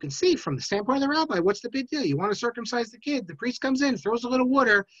 You can see from the standpoint of the rabbi, what's the big deal? You want to circumcise the kid. The priest comes in, throws a little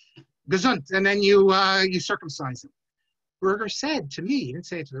water, gesund, and then you circumcise him. Berger said to me, he didn't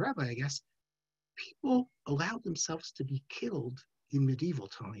say it to the rabbi, I guess, people allowed themselves to be killed in medieval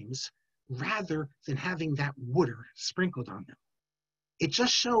times rather than having that water sprinkled on them. It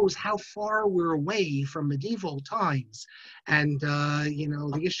just shows how far we're away from medieval times, and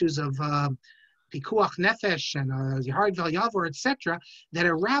the issues of pikuach nefesh and yahard vel yavor, etc. That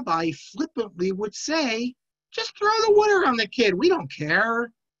a rabbi flippantly would say, "Just throw the water on the kid. We don't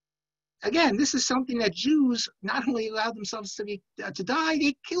care." Again, this is something that Jews not only allowed themselves to die,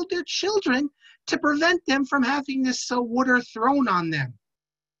 they killed their children to prevent them from having this water thrown on them.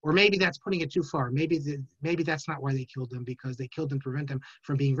 Or maybe that's putting it too far. Maybe that's not why they killed them, because they killed them to prevent them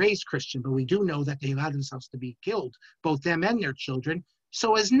from being raised Christian. But we do know that they allowed themselves to be killed, both them and their children,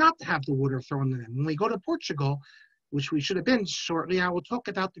 so as not to have the water thrown on them. When we go to Portugal, which we should have been shortly, I will talk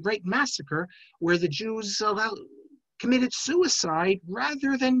about the great massacre where the Jews committed suicide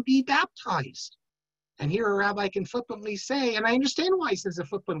rather than be baptized. And here a rabbi can flippantly say, and I understand why he says it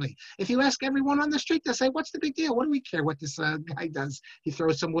flippantly. If you ask everyone on the street, they'll say, what's the big deal? What do we care what this guy does? He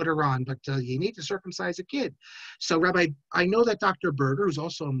throws some water on, but you need to circumcise a kid. So Rabbi, I know that Dr. Berger, who's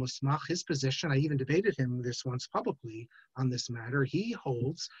also a Musmach, his position, I even debated him this once publicly on this matter, he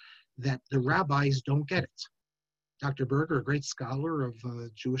holds that the rabbis don't get it. Dr. Berger, a great scholar of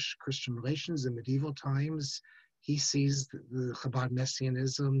Jewish-Christian relations in medieval times, he sees the Chabad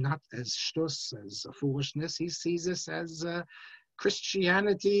Messianism not as shtus, as a foolishness. He sees this as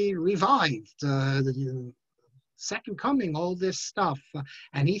Christianity revived, the second coming, all this stuff.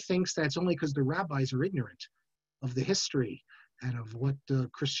 And he thinks that it's only because the rabbis are ignorant of the history and of what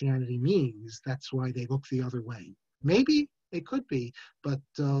Christianity means. That's why they look the other way. Maybe it could be, but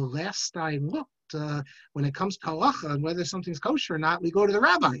last I looked, when it comes to halacha and whether something's kosher or not, we go to the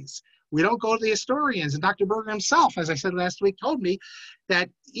rabbis. We don't go to the historians. And Dr. Berger himself, as I said last week, told me that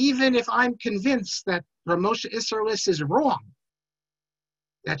even if I'm convinced that Ramosha Isserlis is wrong,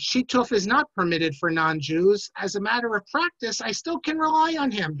 that Shituf is not permitted for non-Jews, as a matter of practice, I still can rely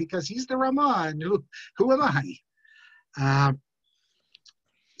on him because he's the Ramah, and who am I?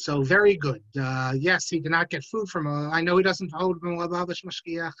 So very good. Yes, he did not get food from I know he doesn't hold Lubavitch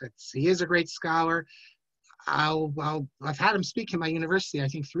Mashgiach. He is a great scholar. I've had him speak in my university, I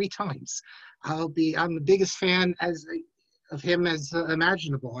think 3 times. I'm the biggest fan of him as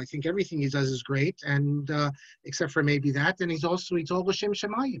imaginable. I think everything he does is great, and except for maybe that. And he's all L'Shem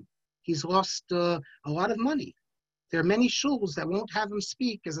Shemayim. He's lost a lot of money. There are many shuls that won't have him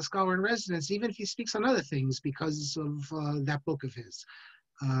speak as a scholar in residence, even if he speaks on other things, because of that book of his.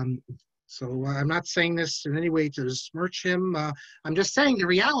 So I'm not saying this in any way to besmirch him. I'm just saying the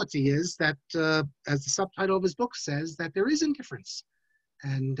reality is that, as the subtitle of his book says, that there is indifference.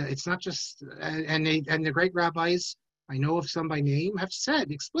 And it's not just, and the great rabbis, I know of some by name, have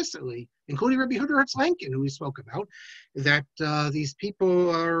said explicitly, including Rabbi Huda Hertz Lankin, who we spoke about, that these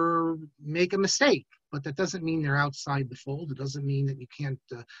people make a mistake. But that doesn't mean they're outside the fold. It doesn't mean that you can't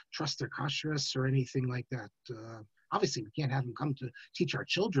trust their kashrus or anything like that. Obviously, we can't have them come to teach our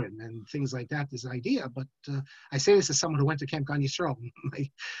children and things like that, this idea. But I say this as someone who went to Camp Gan Yisrael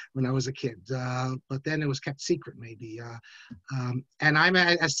when I was a kid. But then it was kept secret, maybe. And I'm,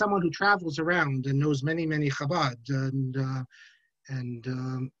 as someone who travels around and knows many, many Chabad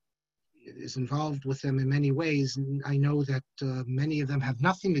and is involved with them in many ways, and I know that many of them have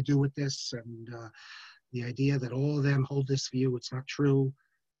nothing to do with this. And the idea that all of them hold this view, it's not true.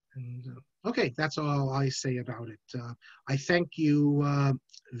 And okay, that's all I say about it. I thank you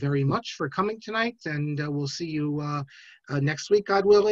very much for coming tonight, and we'll see you next week, God willing.